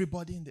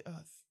everybody in the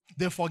earth.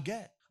 They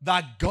forget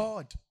that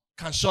God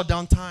can shut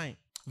down time.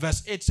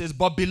 Verse 8 says,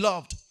 but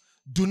beloved,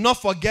 do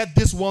not forget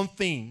this one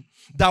thing,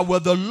 that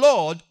with the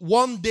Lord,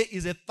 one day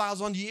is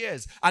 1,000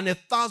 years, and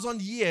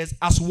 1,000 years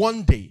as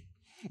one day.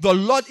 The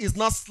Lord is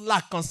not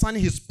slack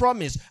concerning his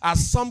promise,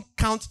 as some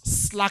count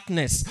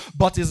slackness,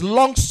 but is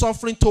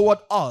long-suffering toward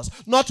us,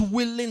 not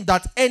willing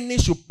that any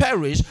should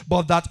perish,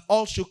 but that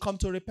all should come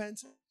to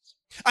repentance.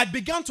 I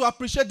began to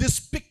appreciate this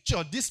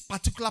picture, this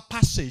particular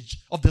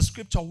passage of the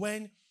scripture,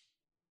 when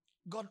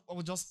God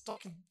was just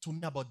talking to me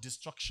about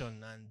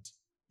destruction and,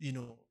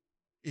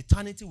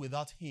 eternity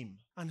without him,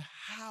 and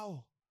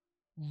how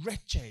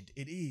wretched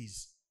it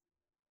is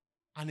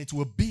and it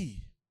will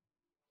be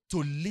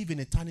to live in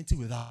eternity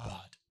without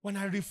God. When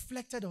I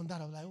reflected on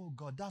that, I was like, oh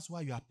God, that's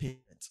why you are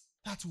patient.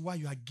 That's why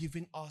you are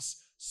giving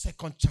us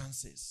second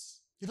chances.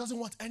 He doesn't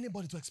want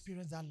anybody to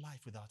experience that life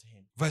without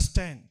him. Verse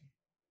 10.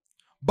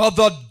 But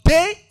the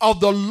day of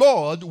the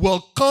Lord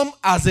will come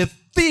as a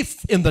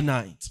thief in the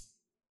night.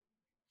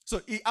 So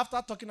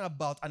after talking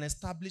about and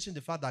establishing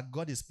the fact that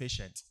God is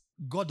patient,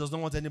 God does not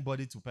want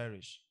anybody to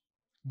perish.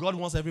 God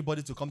wants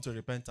everybody to come to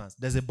repentance.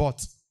 There's a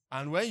but.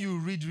 And when you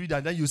read,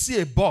 and then you see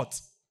a but,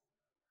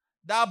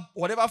 that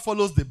whatever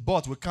follows the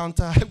but will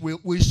counter,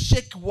 will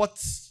shake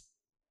what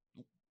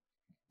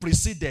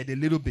preceded a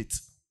little bit.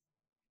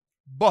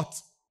 But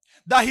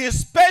that he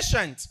is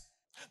patient,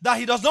 that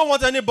he does not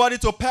want anybody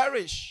to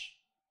perish,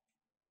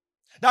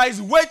 that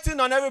he's waiting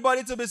on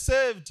everybody to be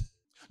saved,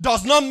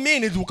 does not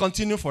mean it will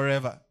continue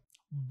forever.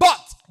 But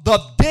the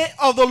day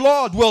of the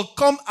Lord will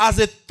come as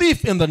a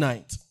thief in the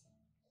night,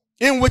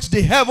 in which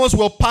the heavens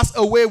will pass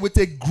away with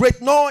a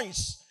great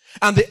noise,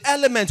 and the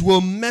elements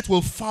will melt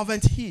with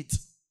fervent heat.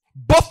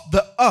 Both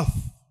the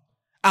earth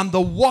and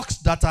the works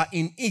that are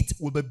in it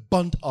will be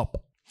burnt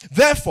up.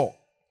 Therefore,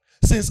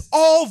 since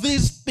all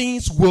these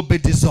things will be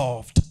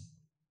dissolved,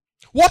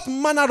 what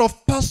manner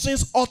of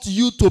persons ought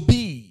you to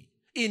be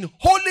in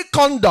holy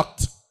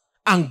conduct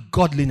and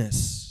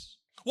godliness?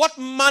 What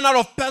manner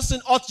of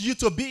person ought you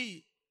to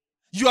be?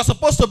 You are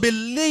supposed to be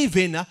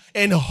living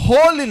in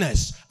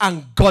holiness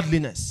and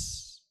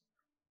godliness.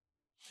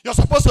 You're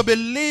supposed to be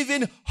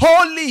living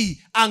holy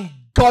and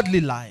godly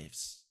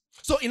lives.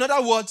 So in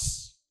other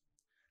words,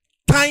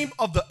 time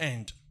of the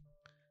end,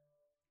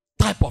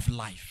 type of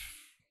life.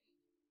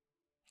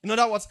 In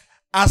other words,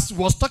 as we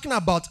was talking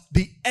about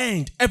the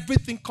end,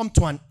 everything come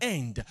to an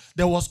end,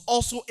 there was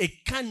also a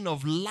kind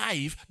of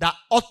life that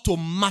ought to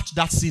match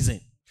that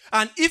season.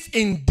 And if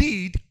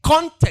indeed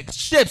context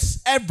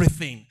shapes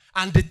everything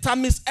and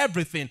determines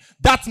everything,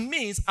 that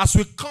means as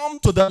we come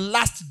to the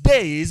last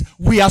days,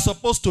 we are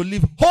supposed to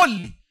live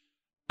holy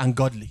and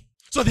godly.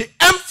 So the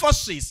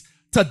emphasis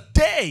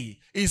today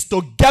is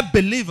to get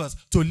believers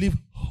to live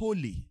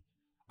holy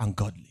and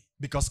godly,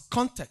 because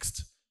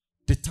context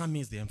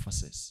determines the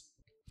emphasis.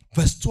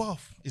 Verse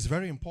 12 is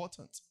very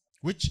important,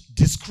 which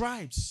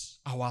describes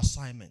our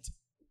assignment.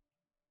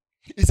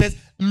 It says,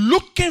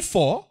 looking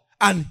for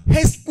and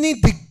hastening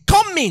the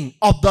coming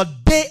of the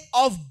day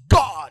of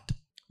God.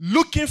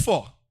 Looking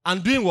for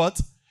and doing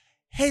what?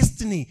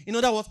 Hastening. In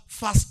other words,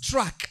 fast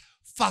track,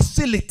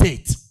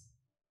 facilitate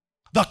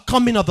the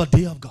coming of the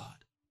day of God.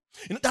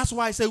 That's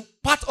why I say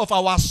part of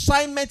our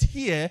assignment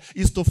here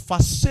is to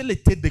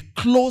facilitate the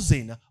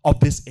closing of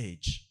this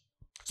age.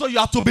 So you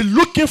have to be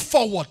looking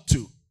forward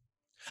to,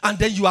 and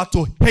then you have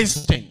to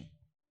hasten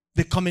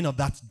the coming of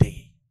that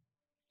day.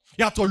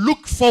 You have to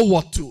look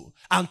forward to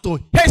and to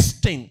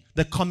hasten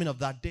the coming of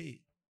that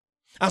day.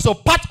 And so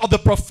part of the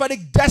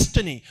prophetic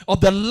destiny of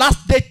the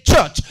last day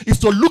church is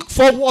to look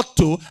forward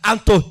to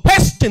and to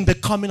hasten the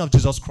coming of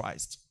Jesus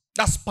Christ.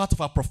 That's part of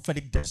our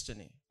prophetic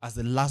destiny as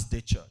the last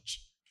day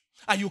church.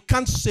 And you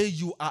can't say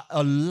you are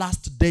a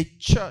last day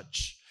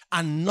church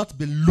and not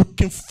be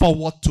looking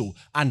forward to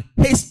and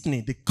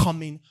hastening the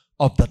coming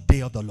of the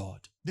day of the Lord.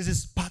 This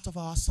is part of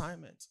our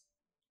assignment.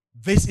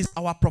 This is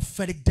our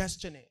prophetic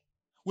destiny.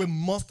 We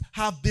must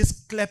have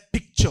this clear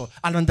picture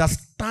and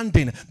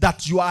understanding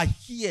that you are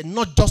here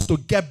not just to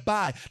get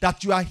by,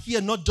 that you are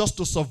here not just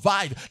to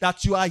survive,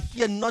 that you are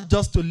here not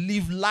just to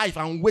live life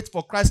and wait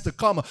for Christ to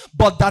come,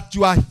 but that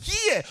you are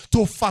here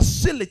to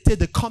facilitate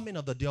the coming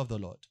of the day of the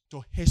Lord,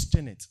 to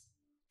hasten it,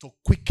 to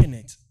quicken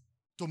it,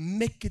 to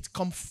make it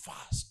come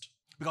fast.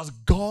 Because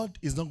God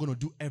is not going to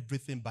do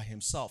everything by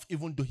himself,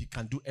 even though he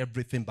can do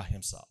everything by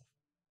himself.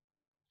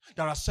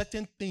 There are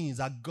certain things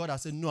that God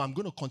has said, no, I'm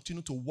going to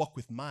continue to work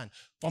with man.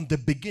 From the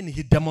beginning,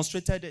 he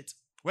demonstrated it.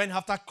 When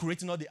after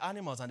creating all the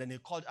animals, and then he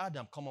called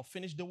Adam, come on,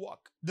 finish the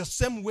work. The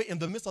same way in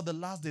the midst of the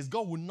last days,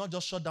 God will not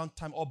just shut down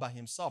time all by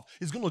himself.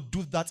 He's going to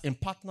do that in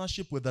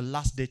partnership with the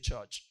last day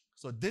church.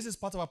 So this is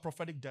part of our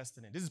prophetic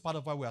destiny. This is part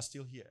of why we are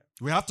still here.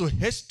 We have to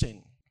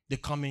hasten the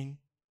coming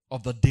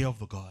of the day of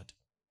the God.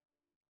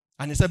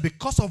 And he said,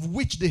 because of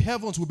which the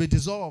heavens will be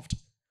dissolved,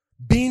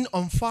 being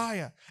on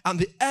fire, and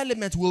the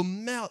element will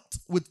melt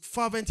with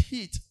fervent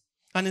heat.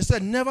 And he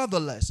said,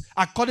 nevertheless,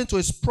 according to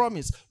his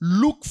promise,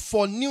 look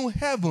for new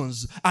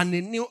heavens and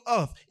a new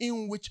earth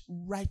in which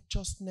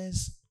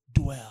righteousness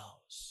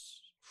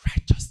dwells.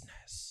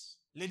 Righteousness.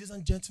 Ladies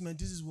and gentlemen,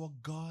 this is what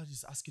God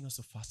is asking us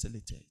to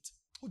facilitate.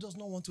 Who does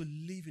not want to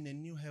live in a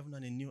new heaven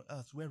and a new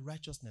earth where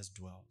righteousness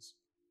dwells?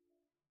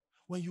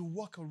 When you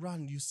walk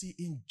around, you see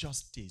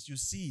injustice. You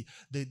see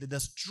the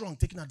strong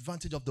taking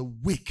advantage of the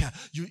weak.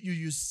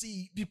 You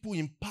see people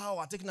in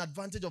power taking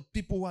advantage of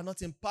people who are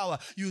not in power.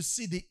 You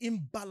see the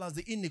imbalance,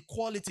 the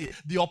inequality,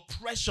 the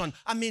oppression.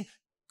 I mean,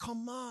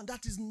 come on,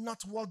 that is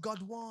not what God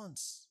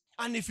wants.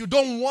 And if you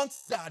don't want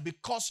that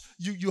because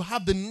you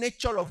have the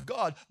nature of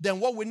God, then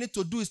what we need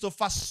to do is to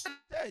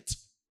facilitate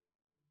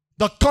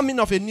the coming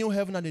of a new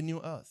heaven and a new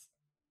earth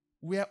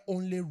where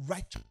only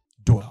righteousness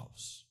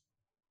dwells.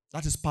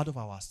 That is part of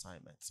our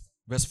assignment.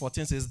 Verse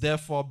 14 says,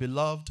 therefore,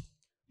 beloved,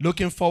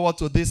 looking forward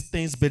to these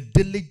things, be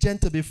diligent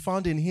to be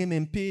found in him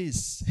in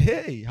peace.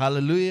 Hey,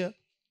 hallelujah.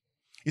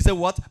 He said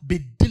what? Be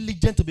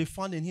diligent to be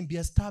found in him, be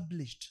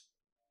established.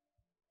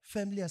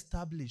 Firmly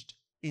established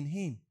in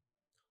him.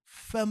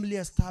 Firmly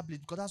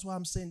established. Because that's why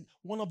I'm saying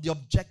one of the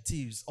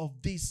objectives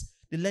of this,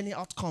 the learning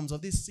outcomes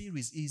of this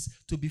series is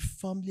to be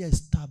firmly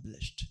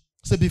established.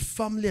 So be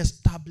firmly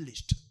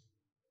established.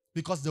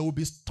 Because there will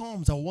be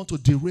storms that want to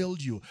derail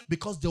you.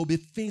 Because there will be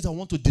things that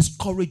want to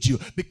discourage you.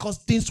 Because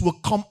things will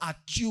come at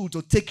you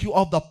to take you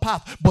off the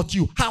path. But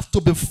you have to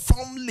be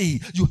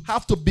you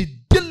have to be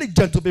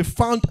diligent to be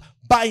found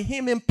by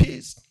him in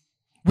peace.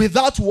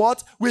 Without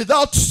what?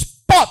 Without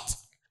spot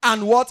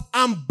and what?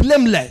 And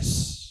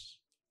blameless.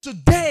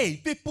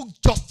 Today, people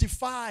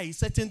justify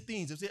certain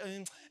things. They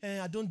say,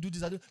 I don't do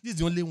this. This is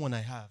the only one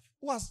I have.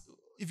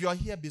 If you are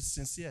here, be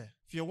sincere.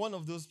 If you're one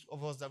of those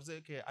of us that say,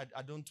 okay,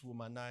 I don't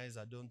womanize,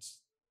 I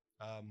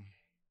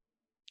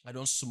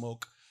don't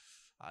smoke,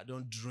 I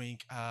don't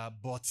drink,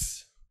 but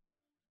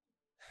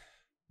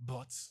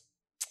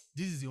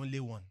this is the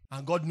only one.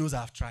 And God knows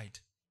I've tried.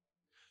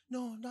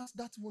 No,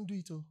 that won't do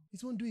it. Oh.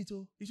 It won't do it.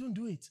 Oh. It won't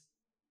do it.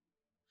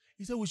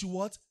 He said we should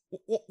what?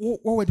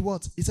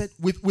 What? He said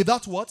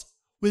without what?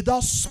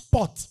 Without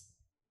spot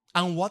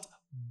and what?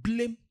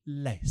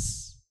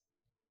 Blameless.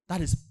 That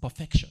is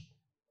perfection.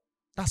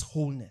 That's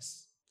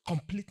wholeness.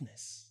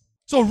 Completeness.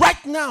 So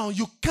right now,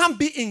 you can't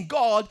be in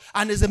God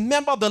and as a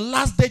member of the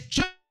last day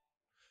church.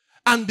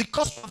 And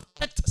because you have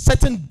checked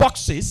certain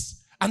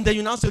boxes, and then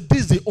you now say,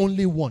 this is the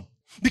only one.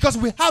 Because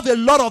we have a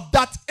lot of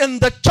that in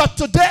the church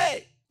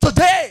today.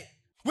 Today.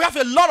 We have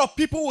a lot of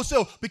people who say,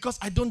 oh, because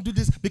I don't do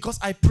this, because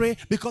I pray,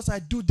 because I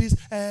do this,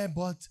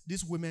 but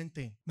this women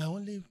thing. That's the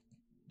only one.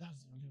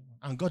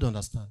 And God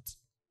understands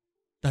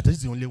that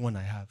is the only one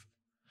I have.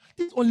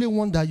 This only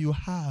one that you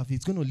have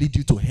is going to lead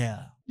you to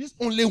hell. This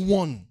only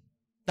one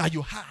that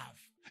you have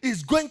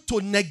is going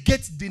to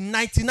negate the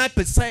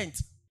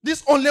 99%.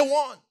 This only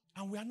one.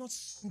 And we are not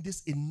saying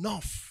this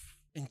enough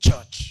in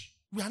church.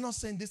 We are not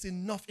saying this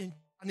enough and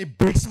it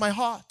breaks my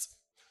heart.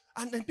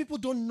 And then people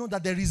don't know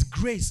that there is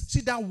grace.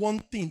 See that one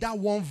thing, that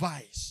one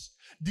vice.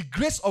 The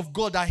grace of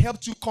God that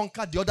helped you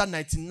conquer the other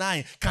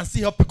 99 can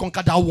still help you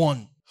conquer that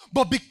one.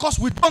 But because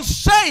we don't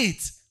say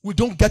it, we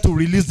don't get to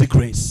release the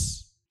grace.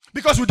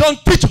 Because we don't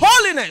teach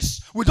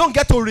holiness, we don't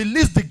get to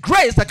release the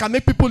grace that can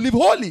make people live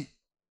holy.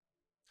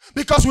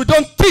 Because we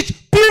don't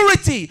teach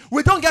purity,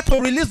 we don't get to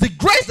release the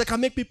grace that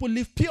can make people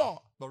live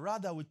pure. But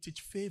rather we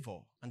teach favor,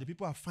 and the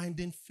people are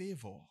finding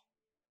favor.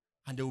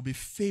 And they will be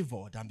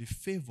favored and be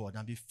favored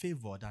and be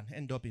favored and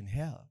end up in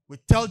hell. We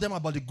tell them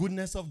about the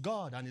goodness of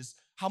God and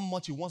how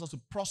much he wants us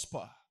to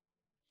prosper.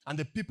 And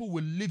the people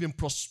will live in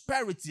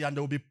prosperity and they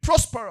will be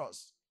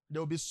prosperous.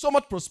 There will be so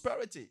much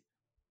prosperity.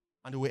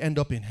 And they will end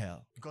up in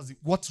hell. Because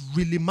what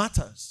really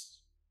matters,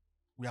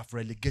 we have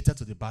relegated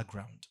to the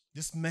background.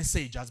 This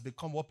message has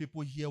become what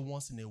people hear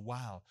once in a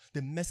while.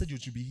 The message you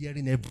should be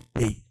hearing every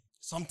day.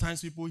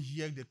 Sometimes people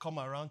hear, they come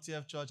around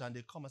TF Church and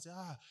they come and say,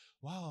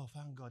 wow,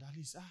 thank God. At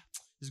least,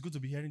 it's good to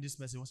be hearing this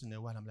message once in a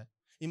while. I'm like,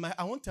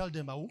 I won't tell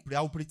them, I won't pray,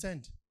 I will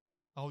pretend.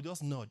 I will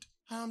just nod.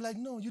 And I'm like,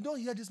 no, you don't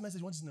hear this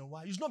message once in a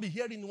while. You should not be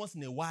hearing it once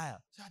in a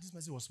while. Say, this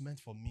message was meant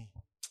for me.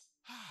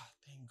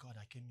 Thank God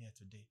I came here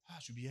today. I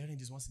should be hearing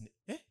this once in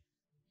a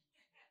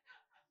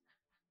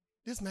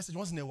This message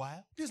once in a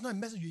while. This is not a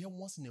message you hear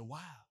once in a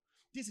while.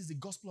 This is the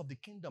gospel of the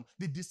kingdom.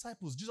 The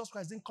disciples, Jesus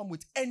Christ didn't come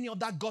with any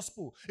other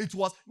gospel. It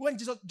was when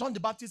John the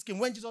Baptist came,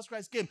 when Jesus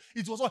Christ came,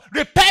 it was what?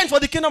 Repent, for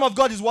the kingdom of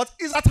God is what?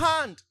 Is at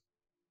hand.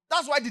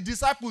 That's why the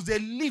disciples, they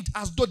lived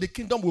as though the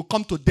kingdom will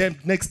come to them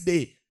next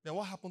day. Then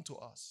what happened to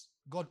us?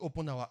 God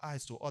opened our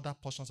eyes to other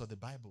portions of the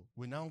Bible.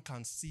 We now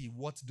can see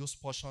what those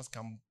portions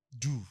can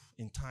do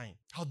in time.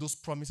 How those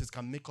promises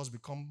can make us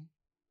become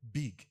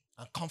big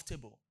and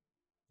comfortable.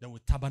 Then we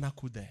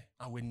tabernacle there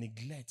and we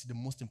neglect the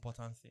most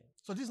important thing.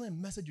 So this is not a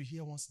message you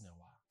hear once in a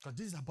while. Because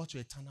this is about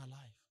your eternal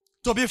life.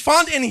 To be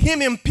found in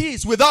him in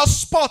peace, without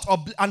spot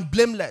and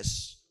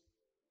blameless.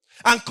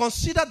 And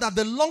consider that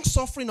the long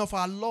suffering of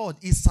our Lord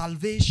is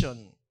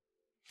salvation.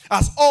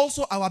 As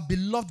also our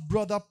beloved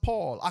brother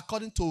Paul,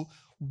 according to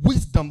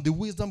wisdom, the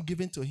wisdom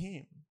given to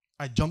him.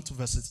 I jumped to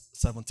verse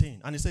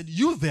 17. And he said,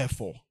 you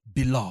therefore,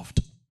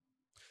 beloved,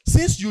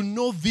 since you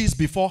know this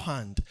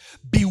beforehand,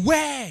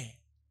 beware.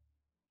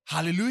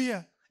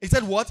 Hallelujah. He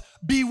said what?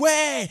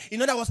 Beware.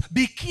 In other words,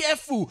 be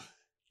careful.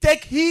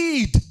 Take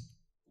heed.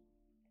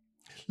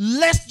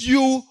 Lest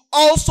you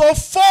also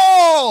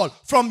fall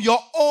from your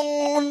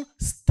own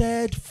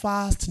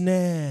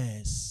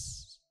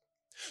steadfastness.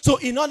 So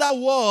in other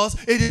words,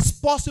 it is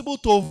possible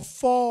to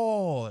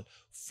fall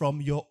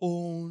from your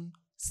own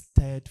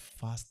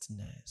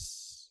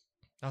steadfastness.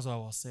 That's what I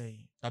was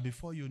saying. That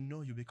before you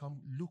know, you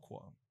become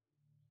lukewarm.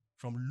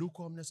 From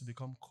lukewarmness, you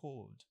become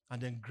cold.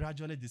 And then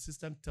gradually the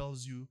system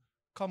tells you,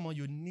 come on,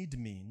 you need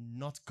me,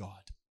 not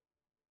God.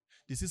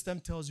 The system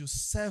tells you,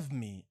 serve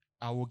me,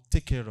 I will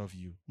take care of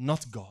you,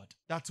 not God.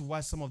 That's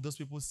why some of those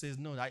people say,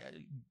 no,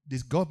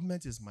 this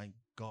government is my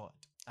God.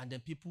 And then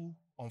people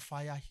on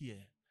fire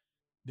here,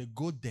 they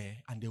go there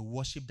and they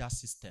worship that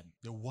system.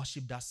 They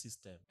worship that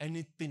system.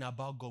 Anything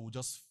about God will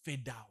just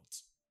fade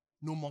out.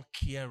 No more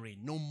caring,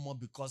 no more,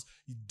 because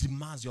it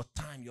demands your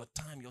time,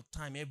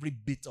 every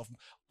bit of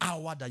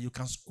hour that you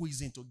can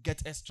squeeze in to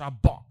get extra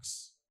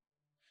bucks.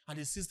 And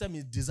the system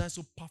is designed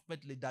so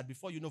perfectly that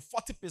before you know,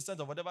 40%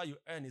 of whatever you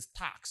earn is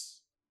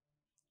tax.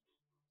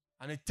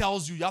 And it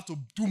tells you have to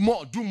do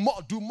more.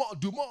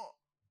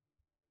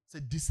 It's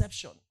a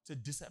deception.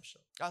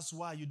 That's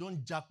why you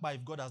don't jackpot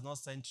if God has not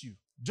sent you.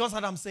 Just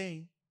what I'm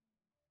saying.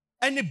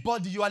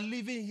 Anybody, you are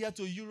leaving here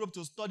to Europe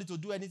to study, to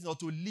do anything, or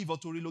to live, or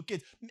to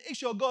relocate, make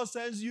sure God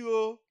sends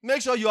you.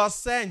 Make sure you are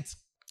sent.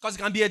 Because it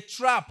can be a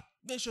trap.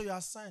 Make sure you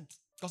are sent.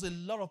 Because a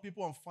lot of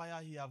people on fire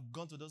here have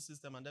gone to those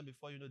systems, and then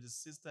before you know, the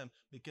system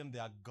became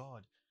their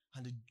God.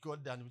 And the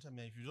God, and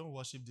man, if you don't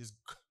worship this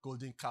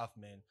golden calf,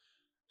 man,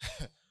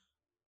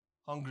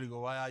 hungry, go,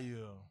 why are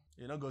you?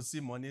 You don't go see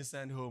money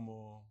send home.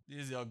 Oh. This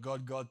is your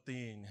God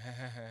thing.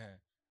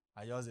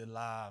 I just a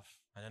laugh.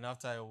 And then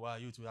after a while,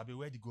 you two will be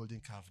where the golden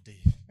calf day.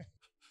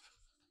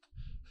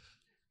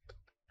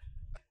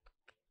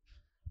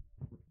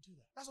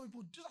 That's what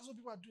people do. That's what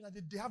people are doing.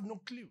 They have no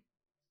clue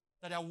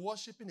that they are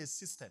worshiping a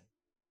system.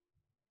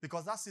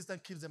 Because that system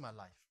keeps them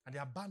alive. And they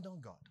abandon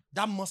God.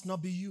 That must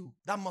not be you.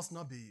 That must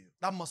not be you.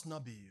 That must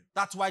not be you.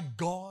 That's why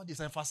God is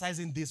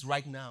emphasizing this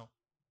right now.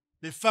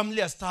 The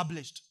family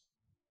established.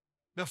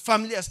 The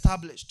family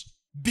established.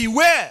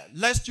 Beware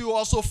lest you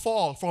also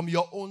fall from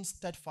your own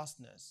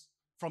steadfastness,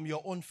 from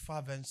your own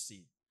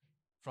fervency,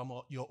 from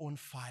your own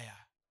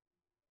fire.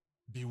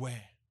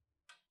 Beware.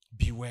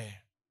 Beware.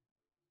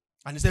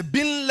 And he said,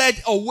 being led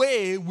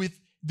away with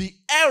the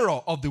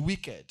error of the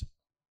wicked.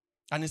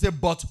 And he said,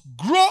 but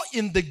grow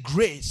in the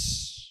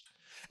grace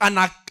and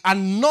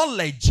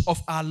knowledge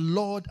of our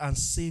Lord and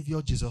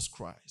Savior Jesus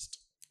Christ.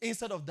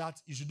 Instead of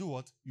that, you should do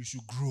what? You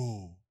should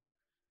grow.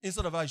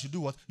 Instead of that, you should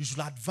do what? You should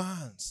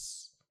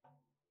advance.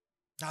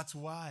 That's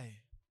why,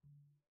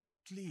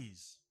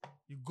 please,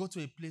 you go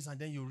to a place and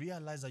then you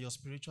realize that your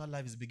spiritual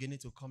life is beginning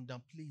to come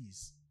down.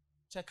 Please,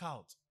 check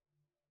out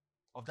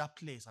of that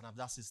place and of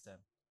that system.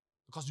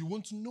 Because you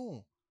won't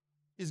know.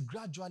 It's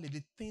gradually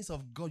the things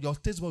of God, your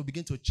taste will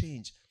begin to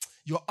change.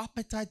 Your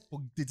appetite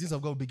for the things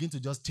of God will begin to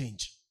just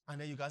change.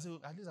 And then you can say,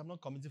 at least I'm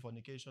not committing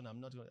fornication.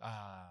 I'm not going,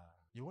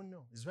 you won't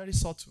know. It's very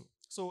subtle.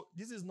 So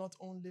this is not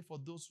only for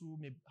those who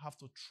may have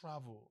to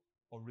travel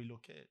or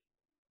relocate.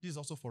 This is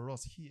also for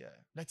us here.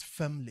 Let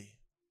firmly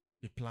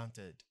be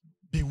planted.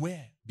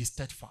 Beware, be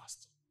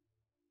steadfast.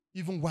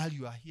 Even while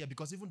you are here,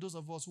 because even those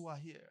of us who are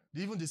here,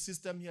 even the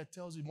system here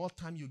tells you more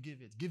time you give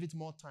it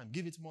more time,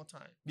 give it more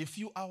time. The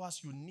few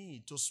hours you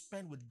need to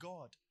spend with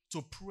God,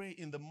 to pray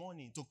in the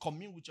morning, to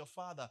commune with your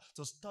Father,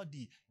 to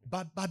study,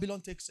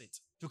 Babylon takes it.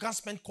 You can't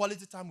spend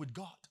quality time with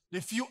God. The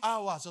few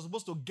hours you're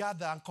supposed to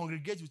gather and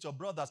congregate with your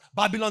brothers,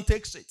 Babylon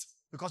takes it.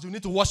 Because you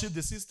need to worship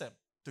the system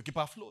to keep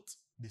afloat.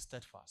 Be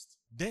steadfast.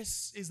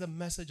 This is the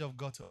message of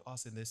God to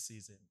us in this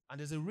season. And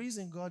there's a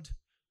reason God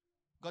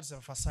is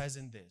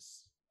emphasizing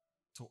this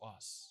to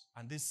us.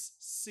 And these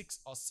 6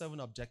 or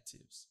 7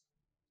 objectives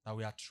that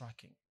we are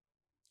tracking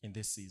in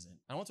this season.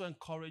 I want to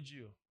encourage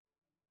you.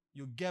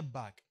 You get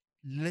back.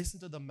 Listen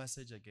to the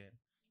message again.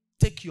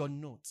 Take your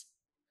notes.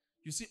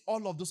 You see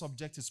all of those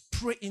objectives.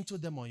 Pray into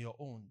them on your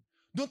own.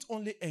 Don't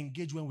only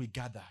engage when we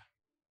gather.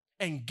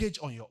 Engage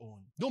on your own.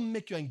 Don't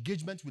make your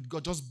engagement with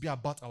God just be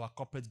about our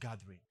corporate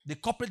gathering. The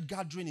corporate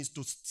gathering is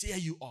to stir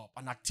you up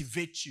and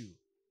activate you.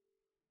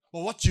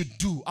 But what you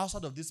do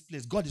outside of this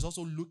place, God is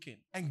also looking.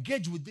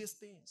 Engage with these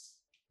things.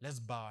 Let's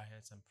bow our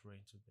heads and pray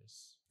into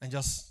this. And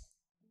just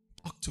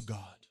talk to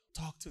God.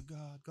 Talk to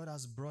God. God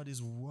has brought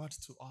his word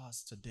to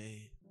us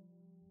today.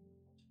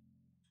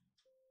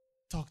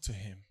 Talk to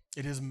him.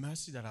 It is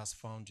mercy that has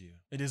found you.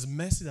 It is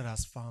mercy that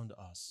has found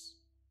us.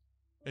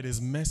 It is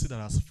mercy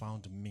that has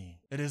found me.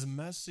 It is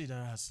mercy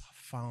that has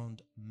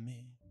found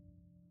me.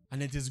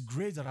 And it is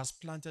grace that has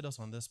planted us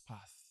on this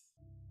path.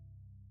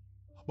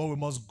 But we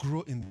must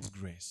grow in this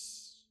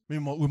grace. We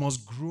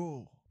must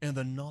grow in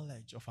the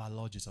knowledge of our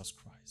Lord Jesus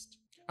Christ.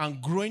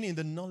 And growing in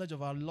the knowledge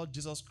of our Lord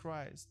Jesus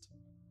Christ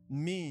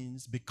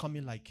means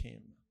becoming like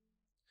him.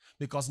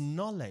 Because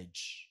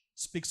knowledge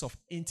speaks of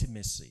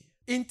intimacy.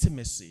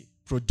 Intimacy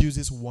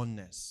produces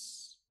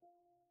oneness.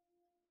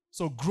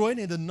 So growing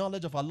in the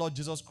knowledge of our Lord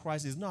Jesus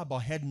Christ is not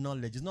about head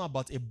knowledge. It's not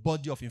about a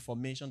body of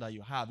information that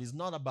you have. It's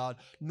not about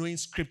knowing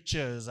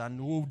scriptures and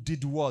who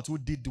did what.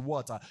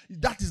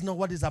 That is not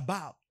what it's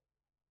about.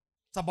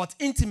 It's about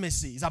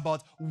intimacy. It's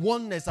about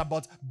oneness,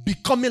 about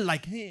becoming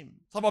like him.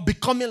 It's about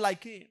becoming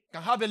like him. You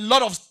can have a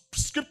lot of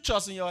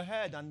scriptures in your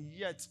head and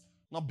yet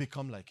not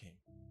become like him.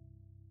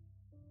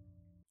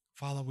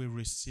 Father, we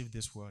receive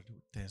this word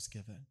with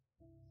thanksgiving.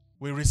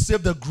 We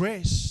receive the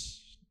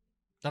grace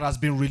that has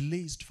been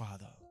released,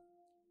 Father.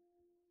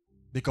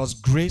 Because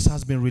grace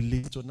has been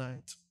released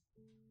tonight.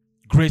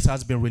 Grace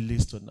has been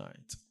released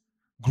tonight.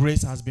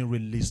 Grace has been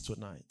released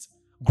tonight.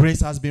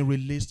 Grace has been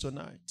released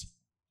tonight.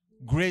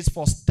 Grace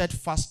for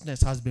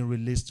steadfastness has been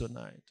released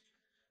tonight.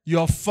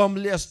 You are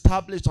firmly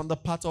established on the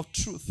path of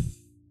truth.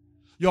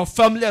 You are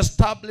firmly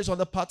established on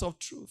the path of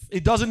truth.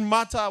 It doesn't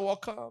matter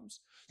what comes.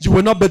 You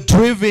will not be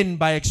driven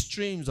by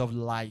extremes of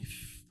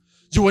life.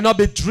 You will not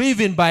be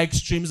driven by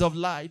extremes of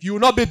life. You will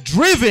not be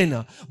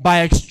driven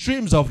by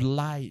extremes of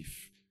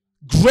life.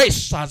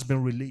 Grace has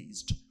been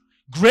released.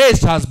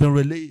 Grace has been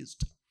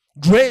released.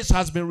 Grace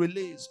has been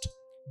released.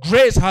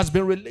 Grace has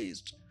been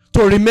released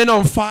to remain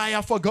on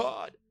fire for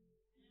God.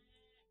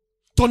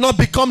 To not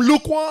become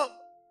lukewarm.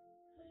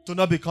 To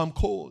not become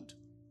cold.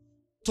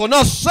 To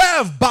not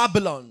serve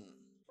Babylon.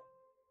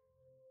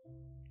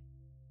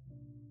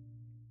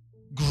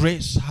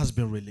 Grace has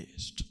been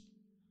released.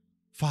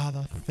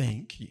 Father,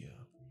 thank you.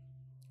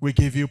 We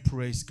give you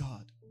praise,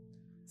 God.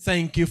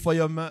 Thank you for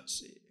your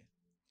mercy.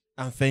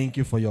 And thank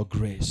you for your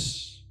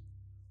grace.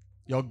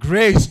 Your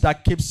grace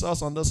that keeps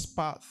us on this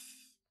path.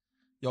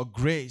 Your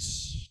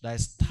grace that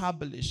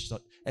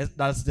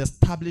is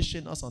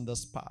establishing us on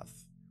this path.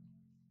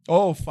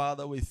 Oh,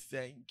 Father, we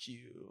thank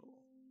you.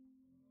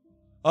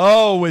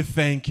 Oh, we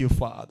thank you,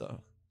 Father.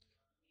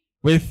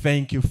 We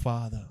thank you,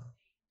 Father.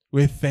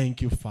 We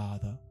thank you,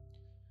 Father.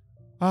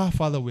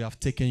 Father, we have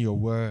taken your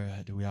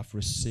word. We have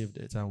received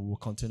it and we will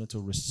continue to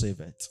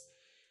receive it.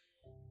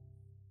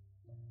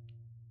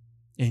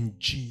 In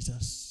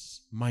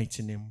Jesus'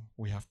 mighty name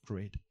we have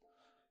prayed.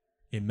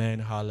 Amen.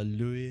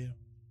 Hallelujah.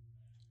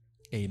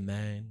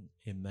 Amen.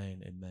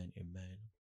 Amen. Amen. Amen.